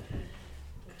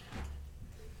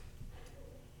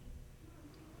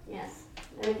 Yes.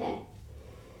 Okay.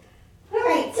 All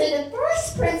right. So the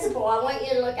first principle I want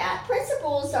you to look at.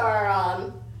 Principles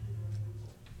are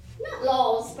not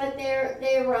laws, but they're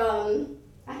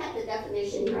I have the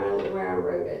definition here. I don't know where I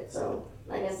wrote it. So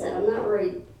like I said, I'm not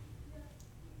really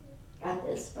got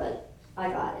this, but I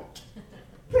got it.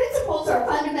 Principles are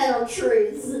fundamental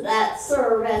truths that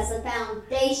serve as the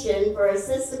foundation for a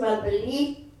system of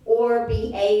belief or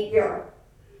behavior,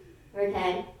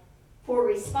 okay, for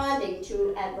responding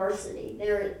to adversity.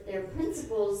 They're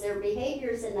principles, they're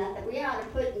behaviors in that we ought to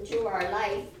put into our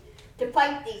life to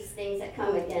fight these things that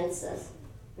come against us,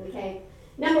 okay?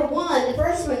 Number 1, the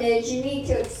first one is you need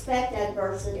to expect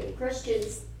adversity.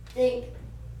 Christians think,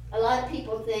 a lot of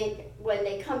people think when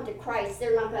they come to Christ,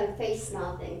 they're not going to face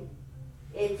nothing.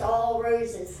 It's all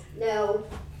roses. No,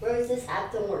 roses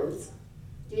have thorns.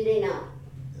 Do they not?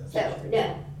 So,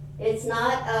 no. It's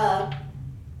not,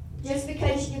 just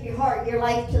because you give your heart and your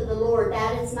life to the Lord,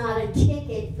 that is not a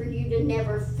ticket for you to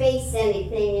never face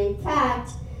anything. In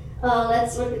fact,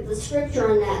 let's look at the scripture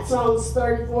on that. Psalms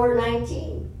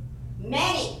 34:19.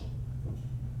 Many,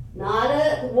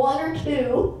 not one or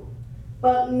two,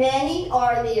 but many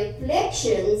are the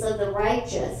afflictions of the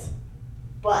righteous,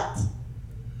 but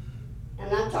I'm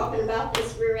not talking about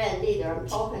this rear end either. I'm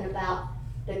talking about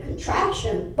the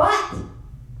contraction. But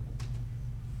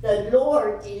the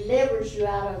Lord delivers you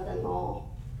out of them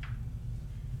all.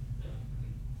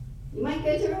 You might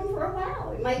go through them for a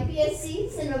while. It might be a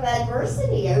season of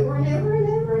adversity over and over and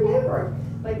over and over.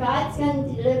 But God's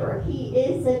going to deliver. He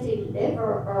is a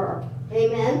deliverer.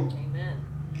 Amen? Amen.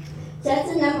 So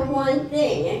that's the number 1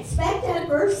 thing. Expect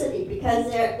adversity, because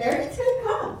it's going to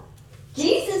come.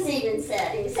 Jesus even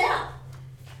said himself,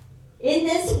 in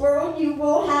this world you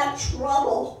will have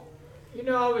trouble. You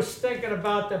know, I was thinking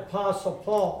about the Apostle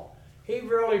Paul. He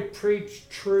really preached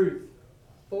truth.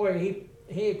 Boy,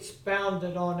 he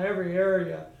expounded on every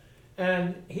area.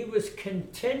 And he was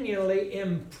continually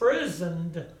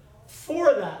imprisoned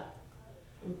for that.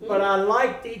 Mm-hmm. But I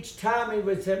liked each time he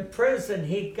was in prison,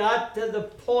 he got to the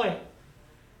point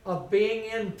of being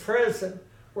in prison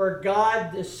where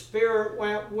God, the Spirit,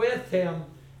 went with him,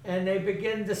 and they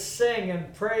began to sing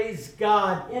and praise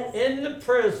God Yes. in the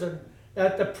prison,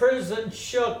 that the prison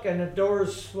shook and the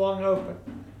doors swung open.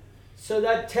 So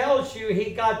that tells you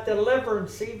he got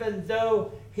deliverance, even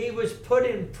though he was put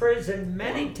in prison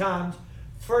many times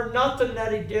for nothing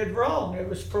that he did wrong. It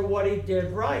was for what he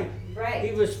did right. He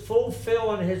Right. was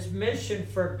fulfilling his mission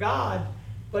for God,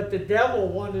 but the devil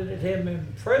wanted him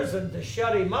in prison to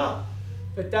shut him up.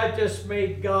 But that just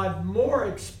made God more,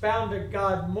 expounded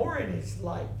God more in his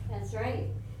life. That's right.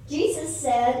 Jesus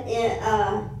said,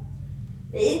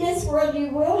 in this world you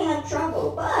will have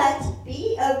trouble, but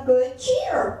be of good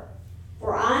cheer,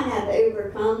 for I have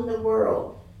overcome the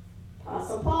world.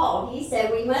 Apostle Paul, he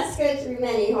said we must go through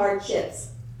many hardships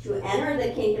to enter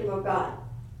the kingdom of God.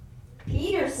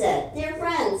 Peter said, dear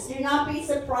friends, do not be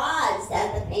surprised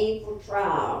at the painful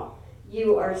trial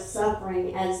you are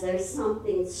suffering as though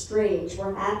something strange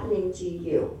were happening to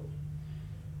you.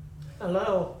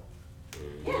 Hello.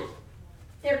 Yeah,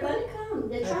 they're going to come.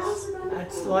 The trials are going to come.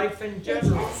 That's life in The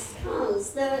general. test comes.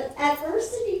 The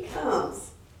adversity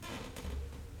comes.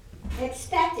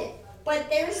 Expect it. But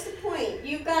there's the point.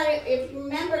 You got to, if you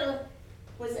remember,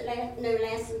 was it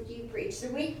last week you preached?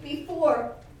 The week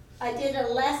before, I did a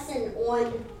lesson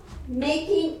on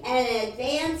making an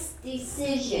advanced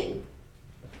decision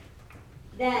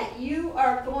that you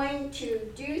are going to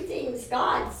do things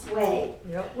God's way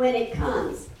Yep. when it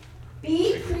comes.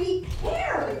 Be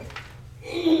prepared.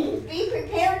 Be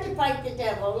prepared to fight the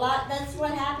devil. That's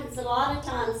what happens a lot of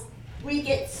times. We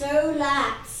get so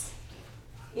lax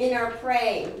in our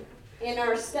praying, in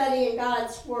our studying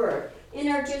God's word, in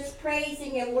our just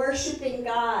praising and worshiping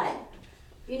God.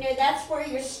 You know, that's where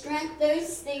your strength,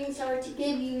 those things are to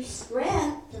give you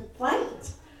strength to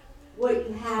fight what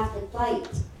you have to fight.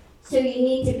 So you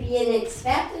need to be in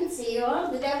expectancy.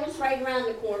 Oh, the devil's right around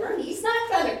the corner. He's not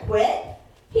going to quit.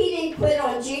 He didn't quit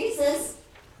on Jesus.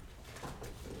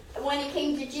 When he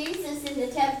came to Jesus in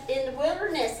the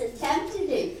wilderness and tempted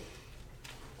him,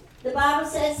 the Bible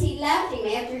says he left him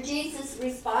after Jesus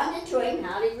responded to him.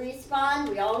 How did he respond?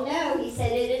 We all know. He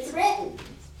said, it is written.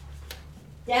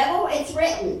 Devil, it's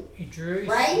written. He drew his,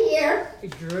 Right here. he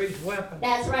drew his weapon.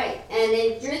 That's right. And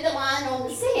they drew the line on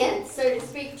the sand, so to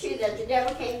speak, too, that the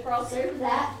devil can't cross over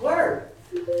that word.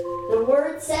 The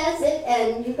word says it,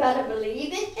 and you got to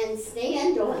believe it and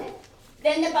stand on it.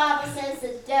 Then the Bible says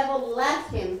the devil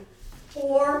left him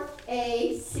for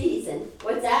a season.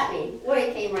 What's that mean? Well,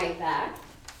 he came right back.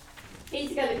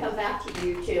 He's going to come back to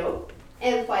you, too,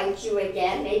 and fight you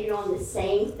again, maybe on the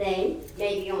same thing,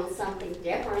 maybe on something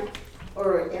different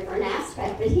or a different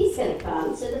aspect, but he's going to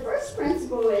come. So the first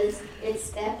principle is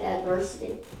expect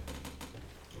adversity.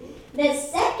 The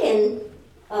second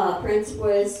principle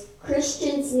is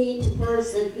Christians need to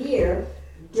persevere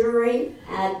during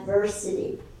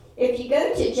adversity. If you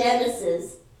go to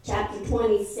Genesis chapter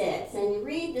 26 and you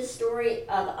read the story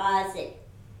of Isaac.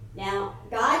 Now,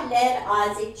 God led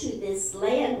Isaac to this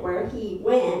land where he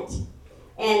went,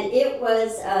 and it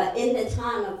was in the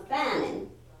time of famine.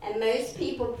 And most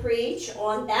people preach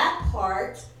on that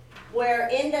part where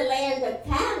in the land of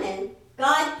famine,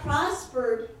 God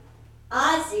prospered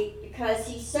Isaac because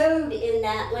he sowed in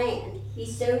that land. He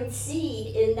sowed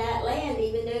seed in that land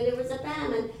even though there was a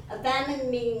famine. A famine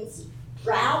means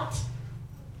drought.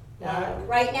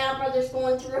 Right now, brother's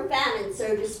going through a famine,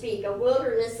 so to speak, a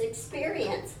wilderness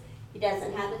experience. He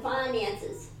doesn't have the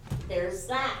finances. There's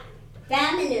lack.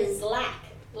 Famine is lack.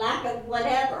 Lack of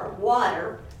whatever,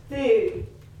 water, food,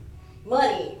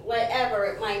 money, whatever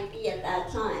it might be at that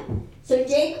time. So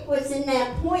Jacob was in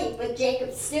that point, but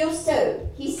Jacob still sowed.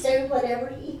 He sowed whatever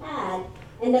he had.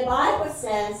 And the Bible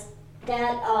says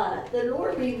that the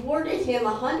Lord rewarded him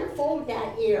 100-fold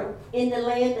that year in the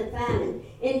land of famine.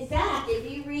 In fact, if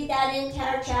you read that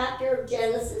entire chapter of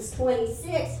Genesis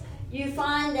 26, you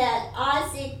find that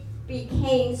Isaac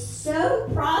became so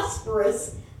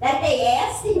prosperous that they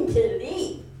asked him to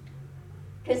leave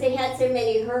because they had so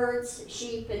many herds,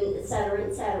 sheep, and et cetera,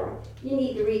 et cetera. You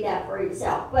need to read that for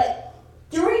yourself. But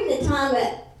during the time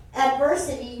of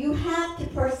adversity, you have to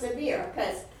persevere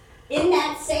because in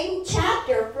that same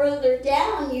chapter further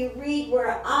down, you read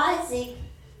where Isaac,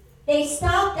 they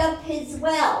stopped up his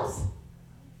wells.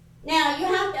 Now, you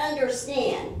have to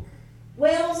understand,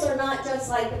 wells are not just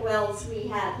like the wells we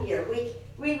have here.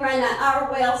 We run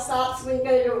our well stops, we can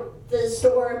go to the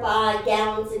store and buy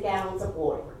gallons and gallons of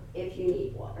water if you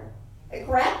need water.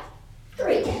 Correct?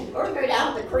 Drinking. Or go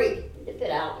down the creek, to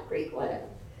fit out the creek, whatever.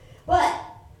 But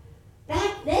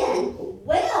back then,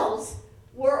 wells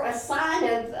were a sign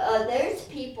of those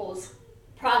people's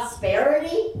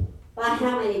prosperity by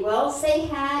how many wells they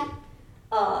had.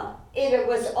 It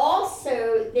was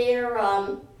also their,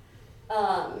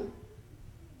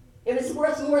 it was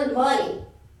worth more money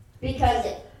because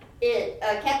it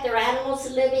kept their animals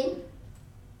living.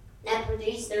 That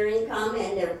produced their income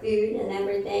and their food and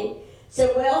everything.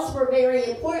 So wells were very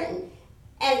important.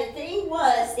 And the thing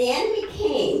was, the enemy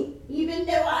came, even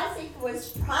though Isaac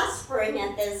was prospering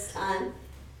at this time,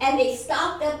 and they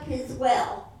stopped up his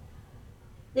well.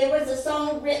 There was a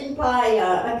song written by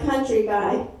a country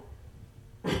guy.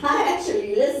 I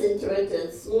actually listened to it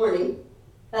this morning.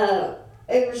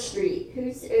 Overstreet.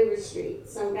 Who's Overstreet?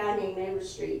 Some guy named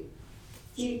Overstreet.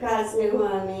 Do you guys know who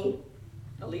I mean?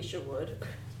 Alicia Wood.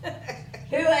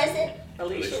 Who is it?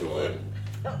 Alicia Wood.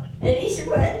 Alicia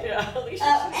Wood. Yeah,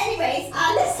 Alicia. Anyways,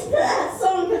 I listened to that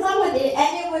song because I wanted it,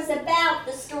 and it was about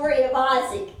the story of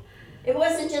Isaac. It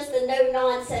wasn't just a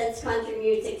no-nonsense country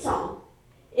music song.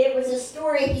 It was a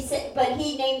story, he said, but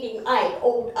he named him Ike,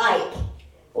 Old Ike.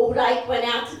 Old Ike went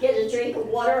out to get a drink of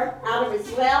water out of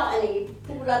his well, and he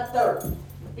pulled up dirt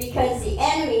because the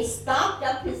enemy stopped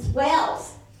up his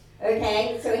wells,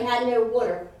 okay, so he had no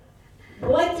water.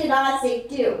 What did Isaac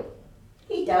do?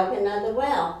 He dug another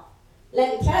well.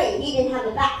 Let me tell you, he didn't have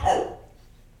a backhoe.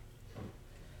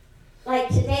 Like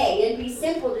today, it'd be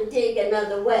simple to dig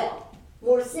another well.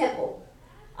 More simple.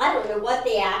 I don't know what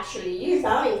they actually used.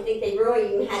 I don't even think they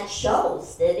really even had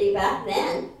shovels, did they, back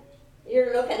then?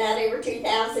 You're looking at over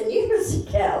 2,000 years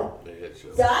ago.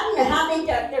 So I don't know how they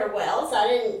dug their wells. I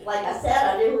didn't, like I said,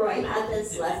 I didn't really have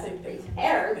this lesson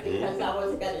prepared because I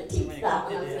wasn't going to teach that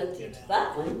one. I was going to teach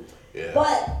that one. Yeah.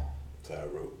 But,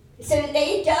 so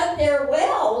they dug their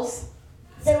wells.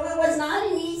 So it was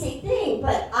not an easy thing.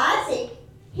 But Isaac,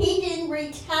 he didn't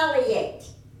retaliate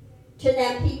to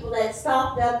them people that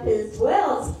stopped up his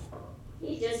wells.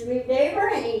 He just moved over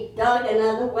and he dug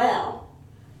another well.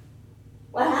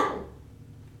 What happened?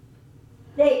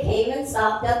 They came and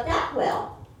stopped up that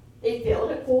well. They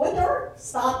filled it full with dirt,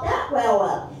 stopped that well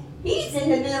up. He's in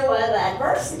the middle of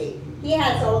adversity. He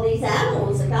has all these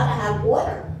animals that gotta have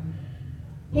water.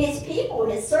 His people,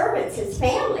 his servants, his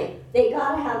family, they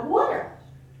gotta have water.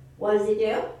 What does he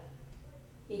do?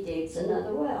 He digs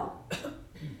another well.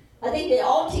 I think that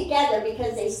all together,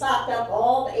 because they stopped up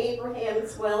all the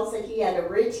Abraham's wells that he had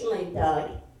originally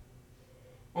dug,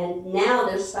 and now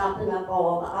they're stopping up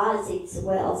all of Isaac's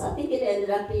wells. I think it ended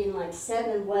up being like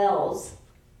 7 wells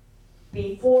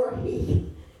before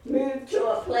he moved to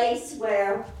a place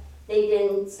where they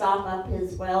didn't stop up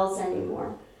his wells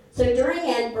anymore. So during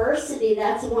adversity,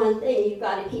 that's one thing. You've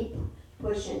got to keep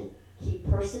pushing, keep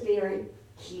persevering,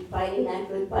 keep fighting that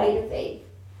good fight of faith.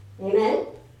 Amen?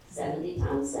 70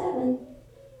 times 7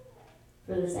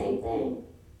 for the same thing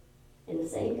in the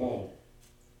same day.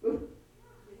 Ooh.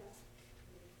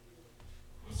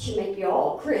 That should make you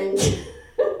all cringe.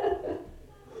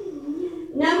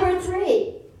 Number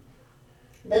 3,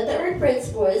 the third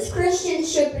principle is Christians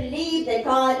should believe that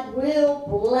God will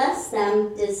bless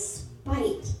them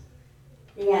despite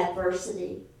the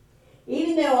adversity.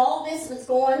 Even though all this was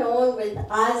going on with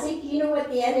Isaac, you know what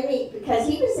the enemy, because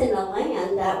he was in a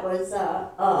land that was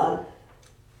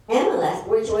Amalek,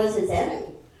 which was his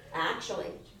enemy,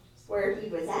 actually, where he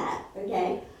was at,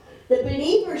 okay? The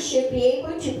believers should be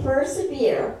able to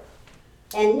persevere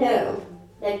and know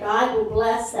that God will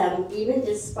bless them even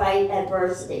despite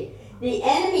adversity. The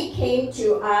enemy came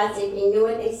to Isaac, and you know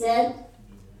what they said?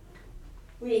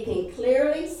 We can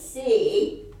clearly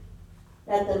see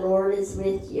that the Lord is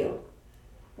with you.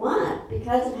 Why?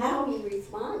 Because of how he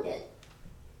responded.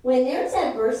 When there's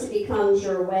adversity comes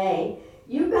your way,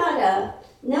 you gotta,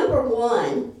 number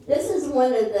one, this is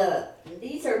one of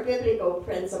these are biblical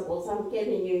principles I'm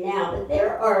giving you now, but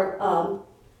there are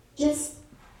just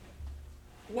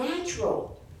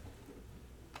natural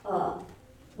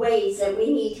ways that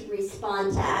we need to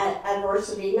respond to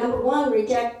adversity. Number one,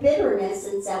 reject bitterness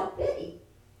and self-pity.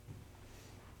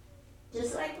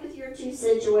 Just like with your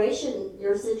situation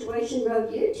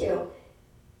drove you to.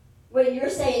 When you're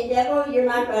saying, devil, you're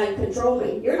not going to control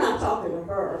me. You're not talking to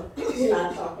her. She's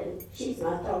not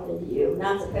talking to you.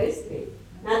 Not supposed to be.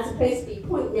 Not supposed to be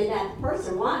pointing it at the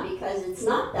person. Why? Because it's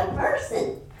not the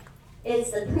person.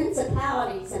 It's the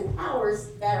principalities and powers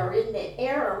that are in the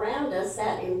air around us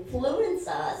that influence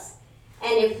us.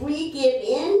 And if we give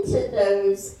in to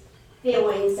those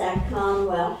feelings that come,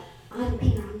 well, I don't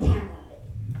care, I'm tired of it.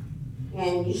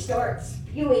 And you start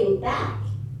spewing back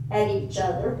at each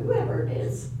other, whoever it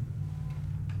is.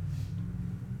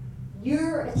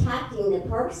 You're attacking the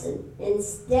person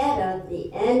instead of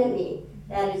the enemy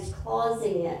that is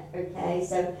causing it, okay?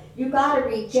 So you got to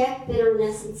reject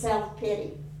bitterness and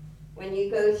self-pity when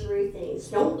you go through things.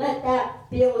 Don't let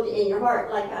that build in your heart.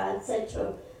 Like I said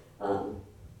to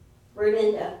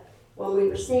Berlinda when we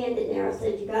were standing there, I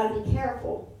said, you got to be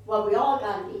careful. Well, we all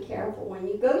got to be careful. When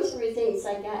you go through things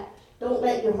like that, don't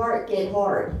let your heart get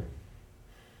hard.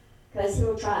 Because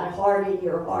he'll try to harden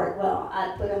your heart. Well,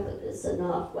 I put up with this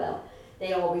enough. Well,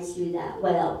 they always do that.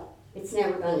 Well, it's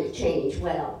never going to change.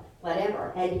 Well,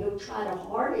 whatever. And he'll try to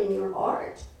harden your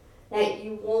heart that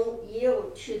you won't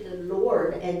yield to the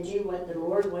Lord and do what the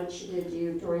Lord wants you to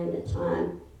do during the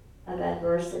time of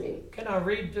adversity. Can I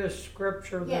read this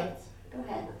scripture that, Yes, go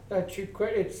ahead. that you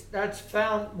quoted? That's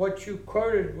found, what you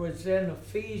quoted was in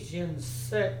Ephesians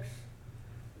 6.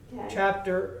 Okay.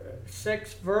 Chapter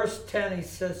 6, verse 10, he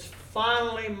says,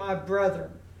 "Finally, my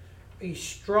brethren, be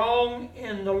strong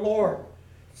in the Lord."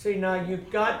 See, now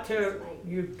you've got to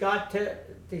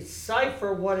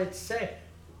decipher what it's saying.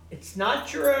 It's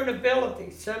not your own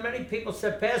ability. So many people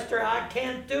say, "Pastor, I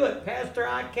can't do it. Pastor,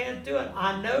 I can't do it."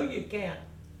 I know you can.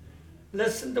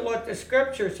 Listen to what the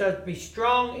scripture says. Be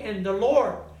strong in the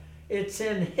Lord. It's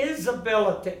in His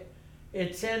ability.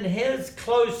 It's in His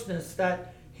closeness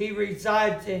that He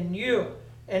resides in you.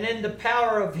 And in the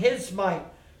power of His might,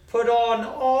 put on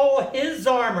all His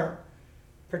armor.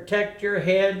 Protect your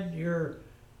head,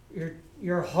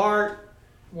 your heart,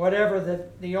 whatever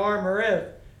the armor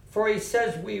is. For He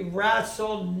says we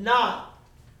wrestle not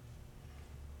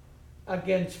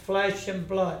against flesh and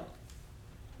blood.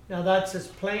 Now that's as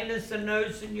plain as the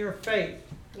nose in your face.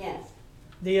 Yes.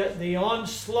 The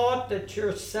onslaught that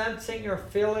you're sensing or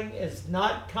feeling is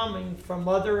not coming from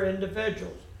other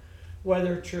individuals.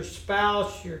 Whether it's your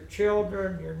spouse, your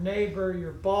children, your neighbor,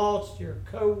 your boss, your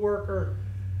co-worker,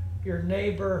 your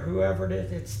neighbor, whoever it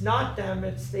is. It's not them,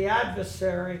 it's the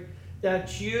adversary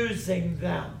that's using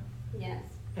them. Yes.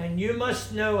 And you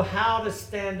must know how to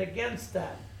stand against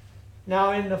that.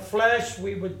 Now in the flesh,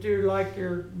 we would do like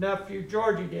your nephew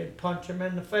Georgie did, punch him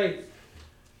in the face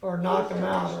or knock him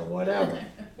out or whatever.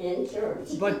 In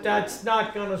church. But that's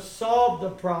not going to solve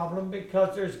the problem,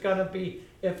 because there's going to be,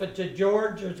 if it's a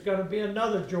George, there's going to be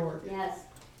another George. Yes.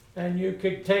 And you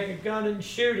could take a gun and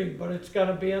shoot him, but it's going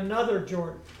to be another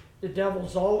George. The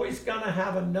devil's always going to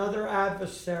have another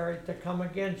adversary to come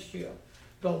against you.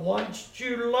 But once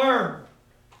you learn,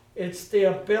 it's the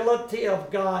ability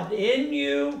of God in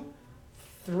you,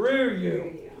 through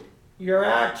you, your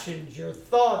actions, your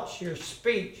thoughts, your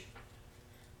speech.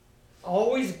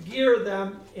 Always gear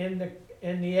them in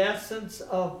the essence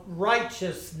of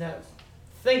righteousness.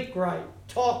 Think right,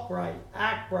 talk right,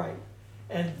 act right,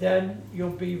 and then you'll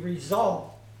be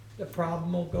resolved. The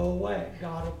problem will go away.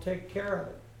 God will take care of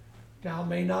it. Now, it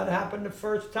may not happen the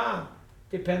first time.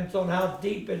 Depends on how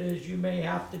deep it is. You may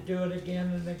have to do it again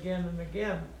and again and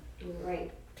again Right.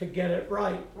 to get it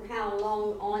right. Or how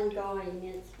long ongoing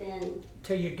it's been.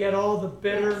 Till you get all the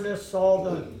bitterness, all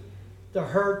the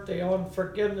hurt, the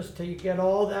unforgiveness, till you get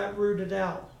all that rooted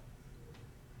out.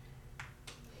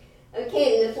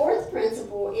 Okay, and the fourth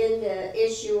principle in the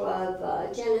issue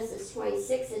of Genesis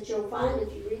 26 that you'll find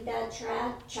if you read that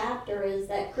chapter is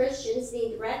that Christians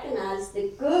need to recognize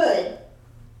the good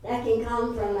that can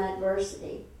come from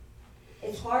adversity.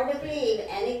 It's hard to believe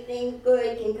anything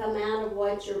good can come out of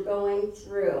what you're going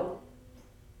through,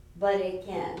 but it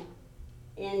can.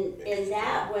 In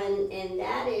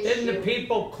that issue. Didn't the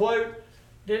people quote,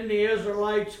 didn't the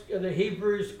Israelites, the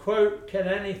Hebrews quote, "Can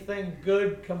anything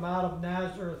good come out of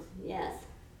Nazareth?" Yes.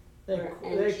 They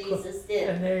Jesus did.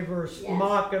 And they were Yes.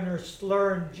 mocking or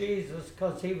slurring Jesus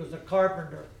because he was a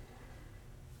carpenter.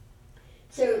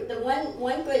 So the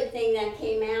one good thing that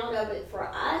came out of it for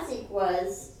Isaac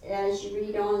was, as you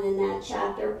read on in that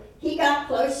chapter, he got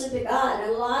closer to God.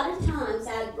 And a lot of times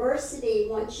adversity,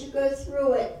 once you go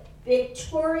through it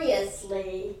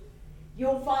victoriously,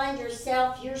 you'll find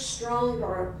yourself, you're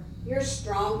stronger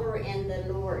in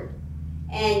the Lord.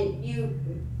 And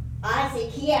Isaac,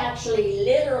 he actually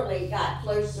literally got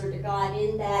closer to God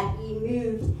in that he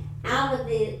moved out of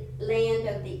the land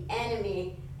of the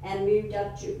enemy and moved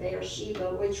up to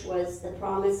Beersheba, which was the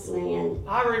promised land.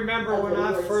 I remember of when the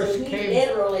I Lord. first so he came,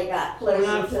 literally got closer when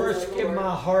I to first the gave Lord.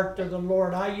 my heart to the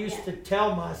Lord, I used Yeah. to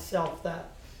tell myself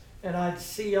that. And I'd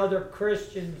see other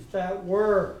Christians that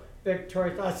were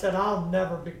victorious. I said, I'll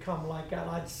never become like that.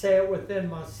 I'd say it within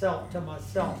myself to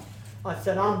myself. I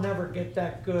said, I'll never get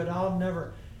that good. I'll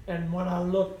never. And when I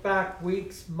look back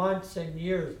weeks, months, and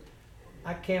years,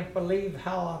 I can't believe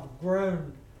how I've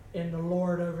grown in the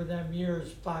Lord over them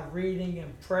years by reading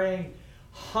and praying,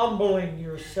 humbling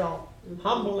yourself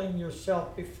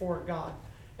before God.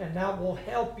 And that will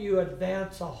help you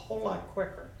advance a whole lot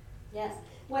quicker. Yes.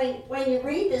 When you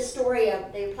read the story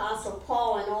of the Apostle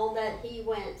Paul and all that he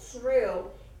went through,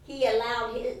 he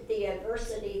allowed the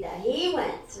adversity that he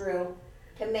went through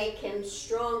to make him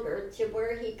stronger, to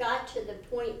where he got to the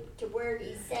point to where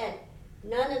he said,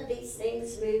 none of these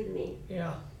things move me.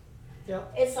 Yeah.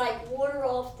 Yep. It's like water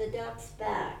off the duck's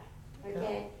back,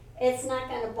 okay? It's not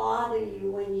going to bother you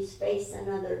when you face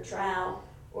another trial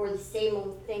or the same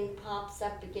old thing pops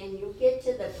up again. You'll get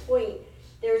to the point.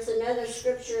 There's another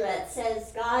scripture that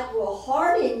says God will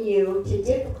harden you to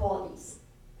difficulties.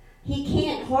 He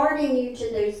can't harden you to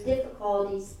those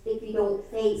difficulties if you don't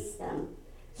face them.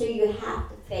 So you have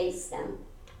to face them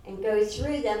and go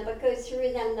through them, but go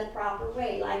through them the proper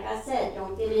way. Like I said,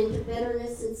 don't get into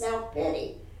bitterness and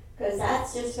self-pity, because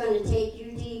that's just going to take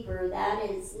you deeper. That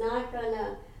is not going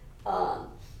to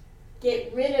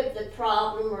get rid of the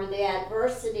problem or the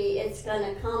adversity. It's going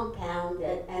to compound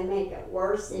it and make it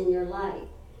worse in your life.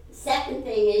 The second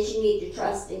thing is you need to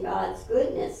trust in God's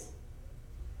goodness.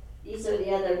 These are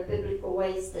the other biblical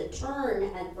ways to turn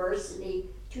adversity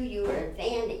to your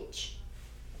advantage,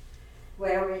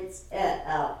 where it's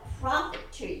a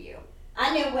profit to you.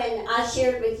 I know when I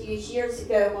shared with you years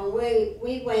ago when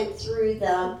we went through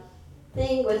the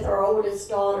thing with our oldest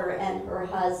daughter and her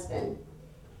husband,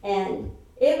 and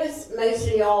it was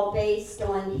mostly all based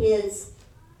on his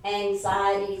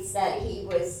anxieties that he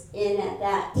was in at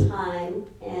that time.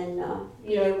 And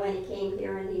when he came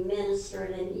here and he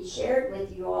ministered and he shared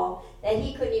with you all that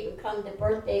he couldn't even come to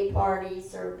birthday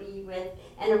parties or be with,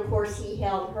 and of course he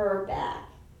held her back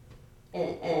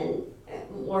and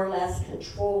more or less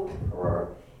controlled her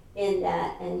in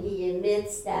that, and he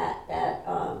admits that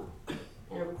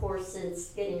and of course since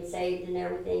getting saved and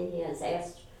everything, he has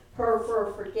asked her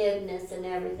for forgiveness and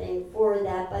everything for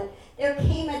that. But there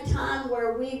came a time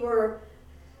where we were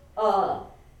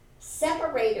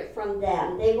separated from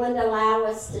them. They wouldn't allow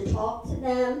us to talk to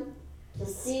them, to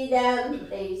see them.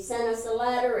 They sent us a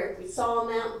letter. If we saw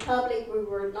them out in public, we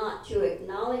were not to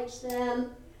acknowledge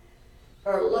them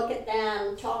or look at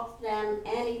them, talk to them,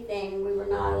 anything. We were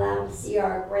not allowed to see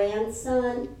our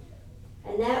grandson.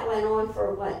 And that went on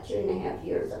for, 2.5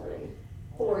 years, I believe.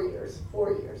 4 years.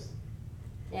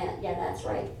 Yeah, that's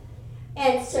right.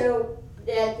 And so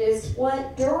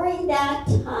during that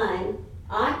time,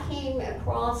 I came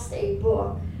across a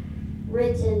book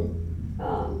written,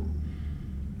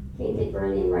 can't think of her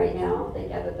name right now, I don't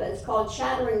think of it, but it's called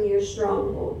Shattering Your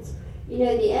Strongholds. You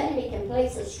know, the enemy can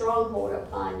place a stronghold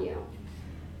upon you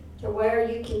to where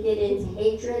you can get into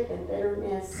hatred and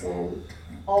bitterness and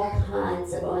all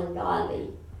kinds of ungodly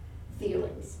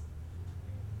feelings.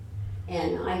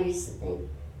 And I used to think,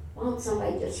 why don't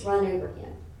somebody just run over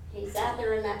him? He's out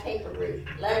there in that paper booth.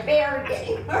 Let a bear get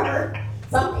him hurt.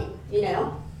 Something,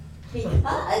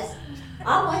 because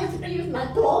I wanted to be with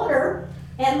my daughter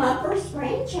and my first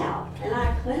grandchild, and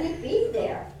I couldn't be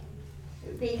there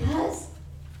because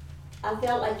I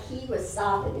felt like he was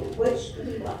stopping it, which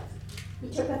he was. He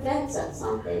took offense at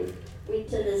something. To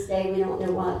this day, we don't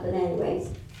know what, but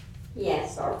anyways, he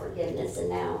asked our forgiveness, and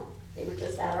now they were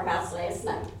just at our house last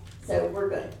night, so we're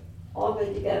good. All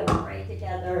good to go, pray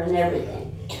together and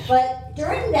everything. But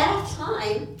during that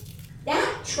time,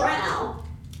 that trial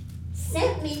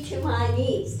sent me to my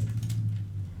knees.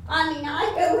 I mean,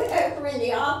 I go over in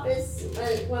the office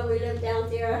when we lived down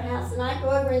there at our house, and I'd go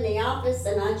over in the office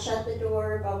and I'd shut the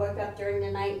door if I woke up during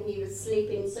the night and he was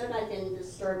sleeping, so that I didn't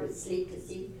disturb his sleep because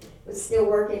he was still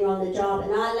working on the job.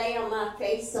 And I'd lay on my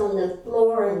face on the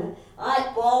floor and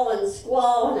I'd bawl and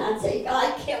squall and I'd say,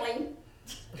 God, kill him.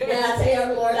 And I say,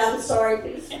 oh Lord, I'm sorry,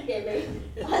 please forgive me.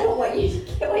 I don't want you to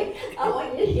kill him. I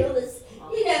want you to heal this.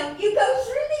 You go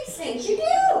through these things. You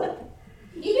do.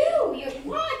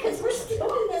 Why? Because we're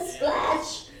still in this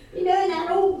flesh. And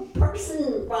that old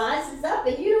person rises up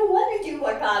and you don't want to do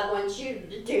what God wants you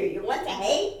to do. You want to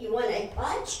hate. You want to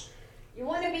punch. You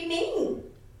want to be mean.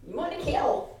 You want to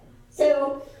kill.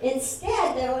 So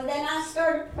instead, though, then I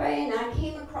started praying. I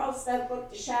came across that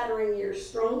book, The Shattering Your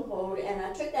Stronghold, and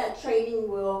I took that training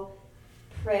wheel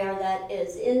prayer that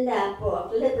is in that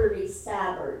book. Liberty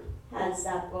Sabbard has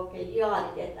that book, and you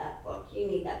ought to get that book. You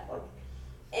need that book.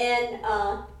 And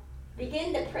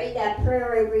begin to pray that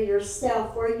prayer over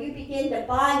yourself, where you begin to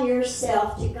bind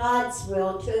yourself to God's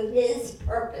will, to His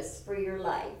purpose for your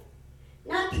life.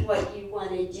 Not to what you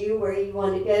want to do, where you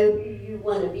want to go, who you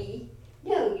want to be.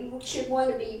 No, you should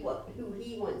want to be who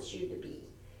He wants you to be.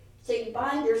 So you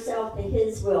bind yourself to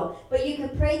His will. But you can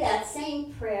pray that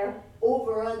same prayer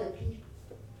over other people.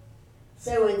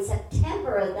 So in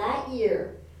September of that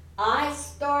year, I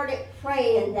started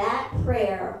praying that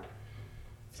prayer.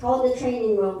 It's called the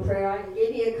Training Wheel Prayer. I can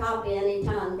give you a copy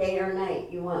anytime, day or night,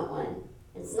 you want one.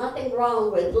 There's nothing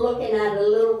wrong with looking at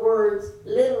literal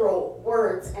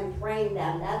words, and praying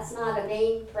them. That's not a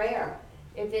vain prayer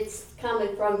if it's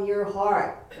coming from your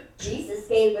heart. Jesus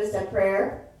gave us a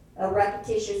prayer, a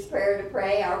repetitious prayer to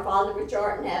pray. Our Father which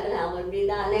art in heaven, hallowed be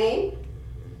thy name.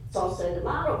 It's also the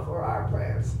model for our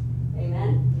prayers.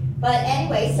 Amen. But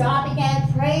anyway, so I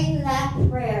began praying that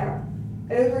prayer.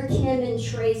 over Tim and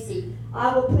Tracy.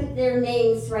 I will put their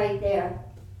names right there.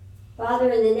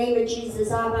 Father, in the name of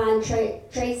Jesus, I bind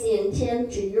Tracy and Tim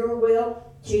to your will,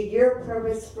 to your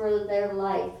purpose for their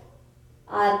life.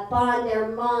 I bind their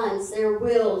minds, their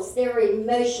wills, their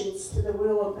emotions to the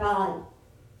will of God.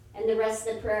 And the rest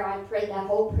of the prayer, I prayed that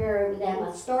whole prayer over them.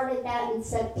 I started that in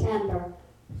September.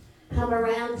 Come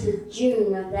around to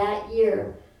June of that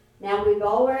year. Now we've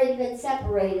already been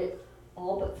separated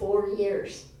all but 4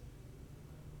 years.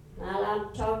 Not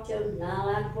allowed to talk to him, not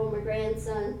allowed to call my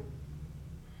grandson.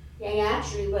 He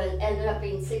actually ended up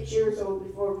being 6 years old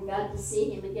before we got to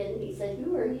see him again. He said,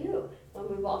 "Who are you?" when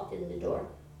we walked in the door.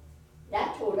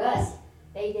 That told us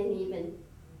they didn't even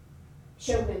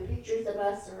show him pictures of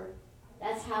us, or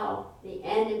that's how the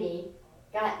enemy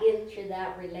got into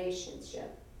that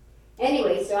relationship.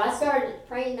 Anyway, so I started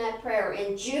praying that prayer.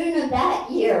 In June of that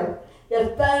year,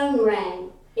 the phone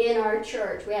rang in our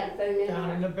church. We had a phone in Down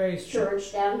our in the basement.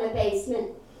 church, down in the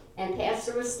basement. And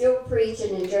Pastor was still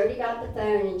preaching, and Jody got the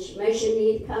phone, and she motioned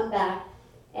me to come back.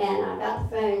 And I got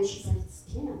the phone, and she said, "It's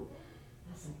Tim."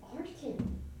 I said,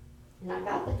 "Tim." And I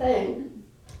got the phone,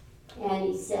 and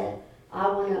he said, "I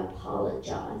want to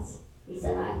apologize." He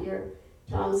said, "I hear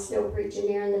Tom's still preaching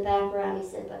there in the background." He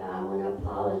said, "But I want to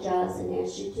apologize and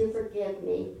ask you to forgive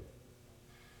me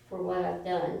for what I've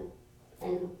done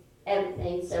and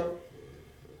everything." So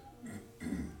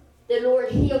the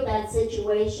Lord healed that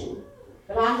situation,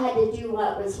 but I had to do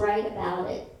what was right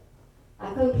about it.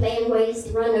 I couldn't plan ways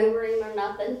to run over him or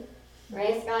nothing, or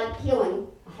ask God to kill him.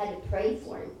 I had to pray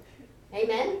for him.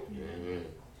 Amen? Amen.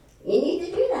 You need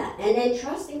to do that, and then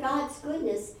trust in God's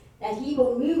goodness that he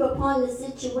will move upon the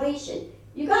situation.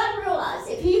 You got to realize,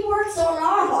 if he works on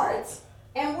our hearts,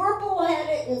 and we're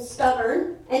bullheaded and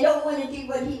stubborn, and don't want to do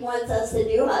what he wants us to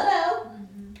do, hello?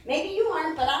 Maybe you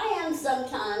aren't, but I am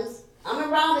sometimes. I'm a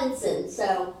Robinson,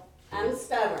 so I'm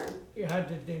stubborn. You had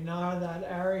to deny that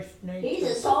Irish nature. He's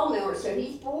a sawmiller, so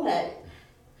he's bullheaded.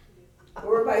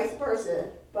 Or vice versa.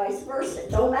 Vice versa.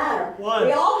 Don't matter. Was.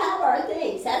 We all have our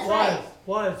things. That's right.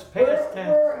 Was past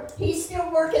tense. He's still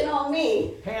working on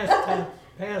me. Past tense.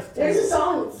 Past There's a tense.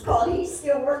 song that's called "He's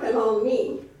Still Working on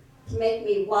Me" to make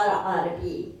me what I ought to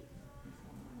be.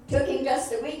 Took him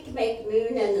just a week to make the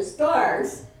moon and the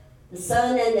stars, the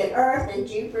sun and the earth, and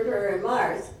Jupiter and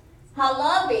Mars. How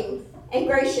loving and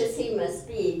gracious he must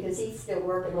be, because he's still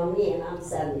working on me, and I'm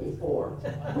 74.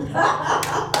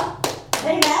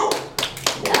 Amen.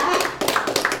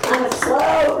 I'm a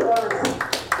slow learner.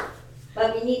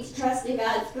 But we need to trust in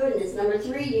God's goodness. Number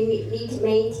 3, you need to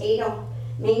maintain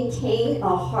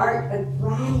a heart of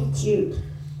gratitude.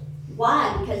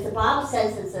 Why? Because the Bible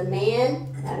says as a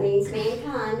man, that means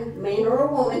mankind, man or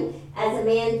a woman, as a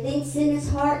man thinks in his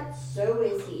heart, so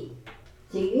is he.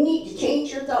 So you need to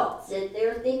change your thoughts. If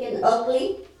they're thinking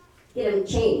ugly, get them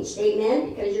changed. Amen?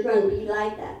 Because you're going to be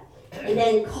like that. And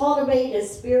then cultivate a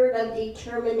spirit of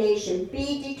determination.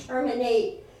 Be determined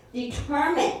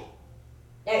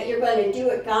that you're going to do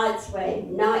it God's way,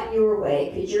 not your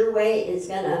way, because your way is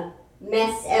going to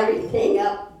mess everything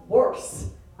up worse.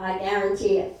 I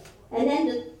guarantee it. And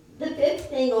then the 5th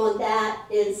thing on that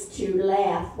is to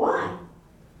laugh. Why?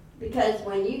 Because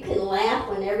when you can laugh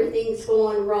when everything's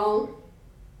going wrong,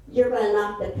 you're going to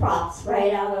knock the props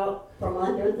right out from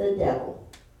under the devil.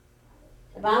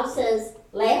 The Bible says,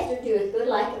 laughter doeth good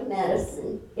like a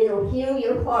medicine. It'll heal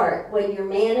your heart. When you're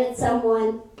mad at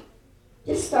someone,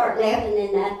 just start laughing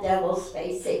in that devil's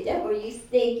face. Say, "Devil, you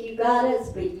think you got us,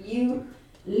 but you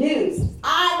lose."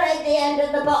 I read the end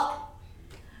of the book.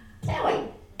 Tell him.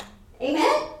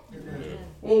 Amen? Amen.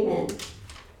 Amen.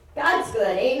 God's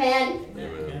good. Amen.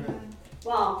 Amen.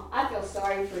 Well, I feel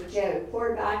sorry for Joe.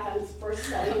 Poor guy comes first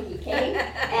Sunday he came,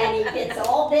 and he gets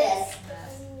all this.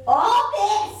 All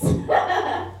this!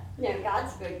 No,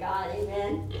 God's a good God.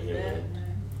 Amen. Amen.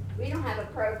 We don't have a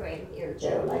program here,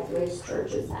 Joe, like most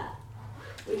churches have.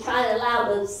 We try to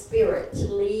allow the Spirit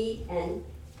to lead, and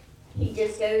he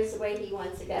just goes the way he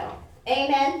wants to go.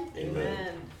 Amen?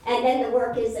 Amen. And then the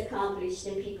work is accomplished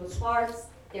in people's hearts.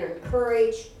 They're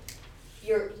encouraged.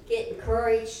 You get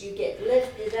encouraged. You get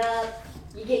lifted up.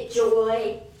 You get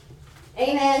joy.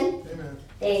 Amen? Amen.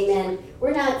 Amen.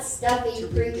 We're not stuffy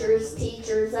preachers,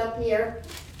 teachers up here.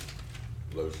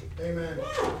 Lotion. Amen.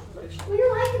 Yeah. We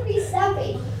don't like to be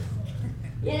stuffy.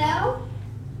 You know?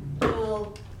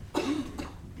 No.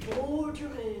 Hold your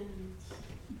hands.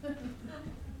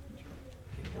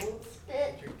 Don't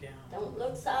spit. Don't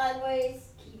look sideways.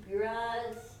 Keep your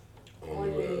eyes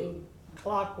on me.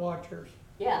 Clock watchers.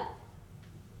 Yeah.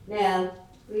 No,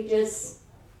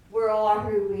 we're all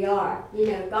who we are. You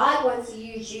know, God wants to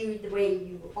use you the way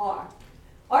you are.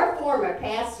 Our former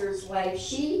pastor's wife,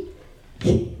 she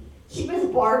She was a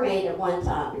barmaid at one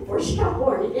time before she got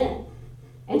born again.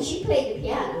 And she played the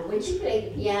piano. When she played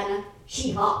the piano,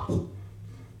 she hopped. Do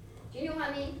you know what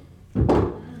I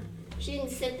mean? She didn't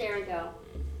sit there and go.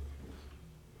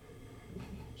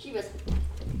 She was.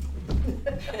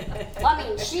 I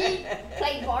mean, she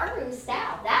played barroom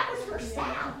style. That was her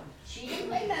style. She didn't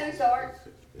play Mozart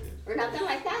or nothing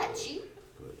like that. She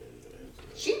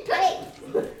played.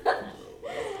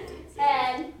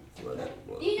 And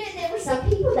you know, there were some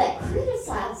people that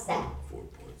criticized that.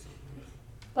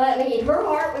 But I mean, her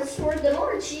heart was toward the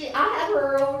Lord. I have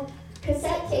her old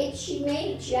cassette tapes she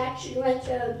made. She actually went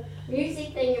to a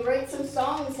music thing and wrote some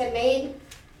songs and made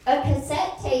a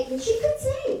cassette tape, and she could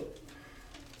sing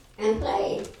and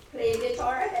play the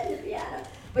guitar and the piano.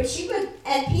 But she would,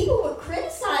 and people would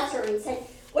criticize her and say,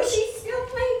 well, she's still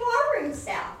playing barroom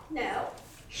style. No.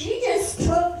 She just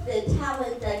took the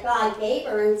talent that God gave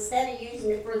her, instead of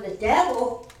using it for the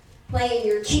devil, playing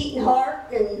your cheating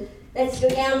heart and let's go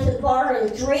down to the bar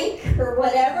and drink or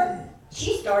whatever.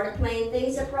 She started playing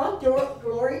things that brought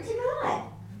glory to God.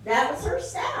 That was her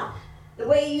style. The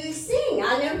way you sing.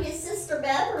 I know his sister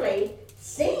Beverly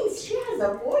sings. She has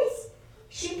a voice.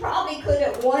 She probably could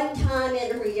at one time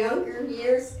in her younger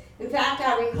years. In fact,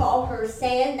 I recall her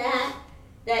saying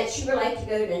that she would like to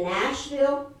go to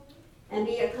Nashville and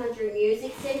be a country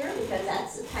music singer, because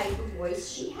that's the type of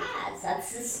voice she has.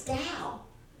 That's the style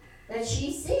that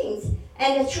she sings.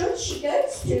 And the church she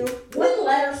goes to wouldn't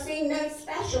let her sing those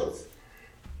specials.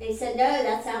 They said, no,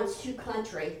 that sounds too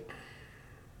country.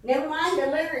 Never mind the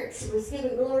lyrics, it was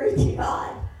giving glory to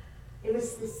God. It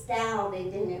was the style they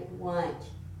didn't want.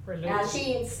 Now, she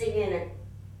didn't sing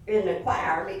in a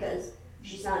choir because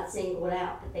she's not singled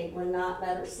out, but they would not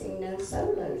let her sing those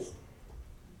solos.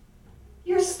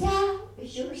 Your style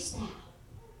is your style.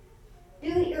 Do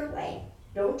it your way.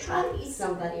 Don't try to be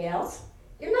somebody else.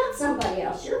 You're not somebody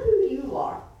else. You're who you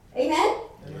are. Amen?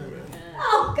 Amen.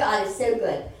 Oh, God is so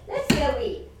good. Let's go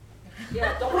eat.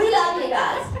 Yeah, We love you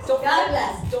guys. Don't God forget,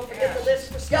 bless. don't forget the list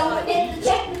for Don't Scott. forget to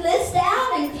check the list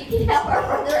out, and if you can help our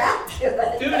brother out, do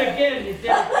it. Do it again, you did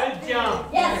a good job.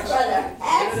 Yes, brother.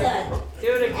 Excellent. Do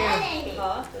it again. And Amy.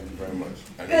 Huh? Thank you very much.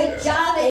 I need Good that. job.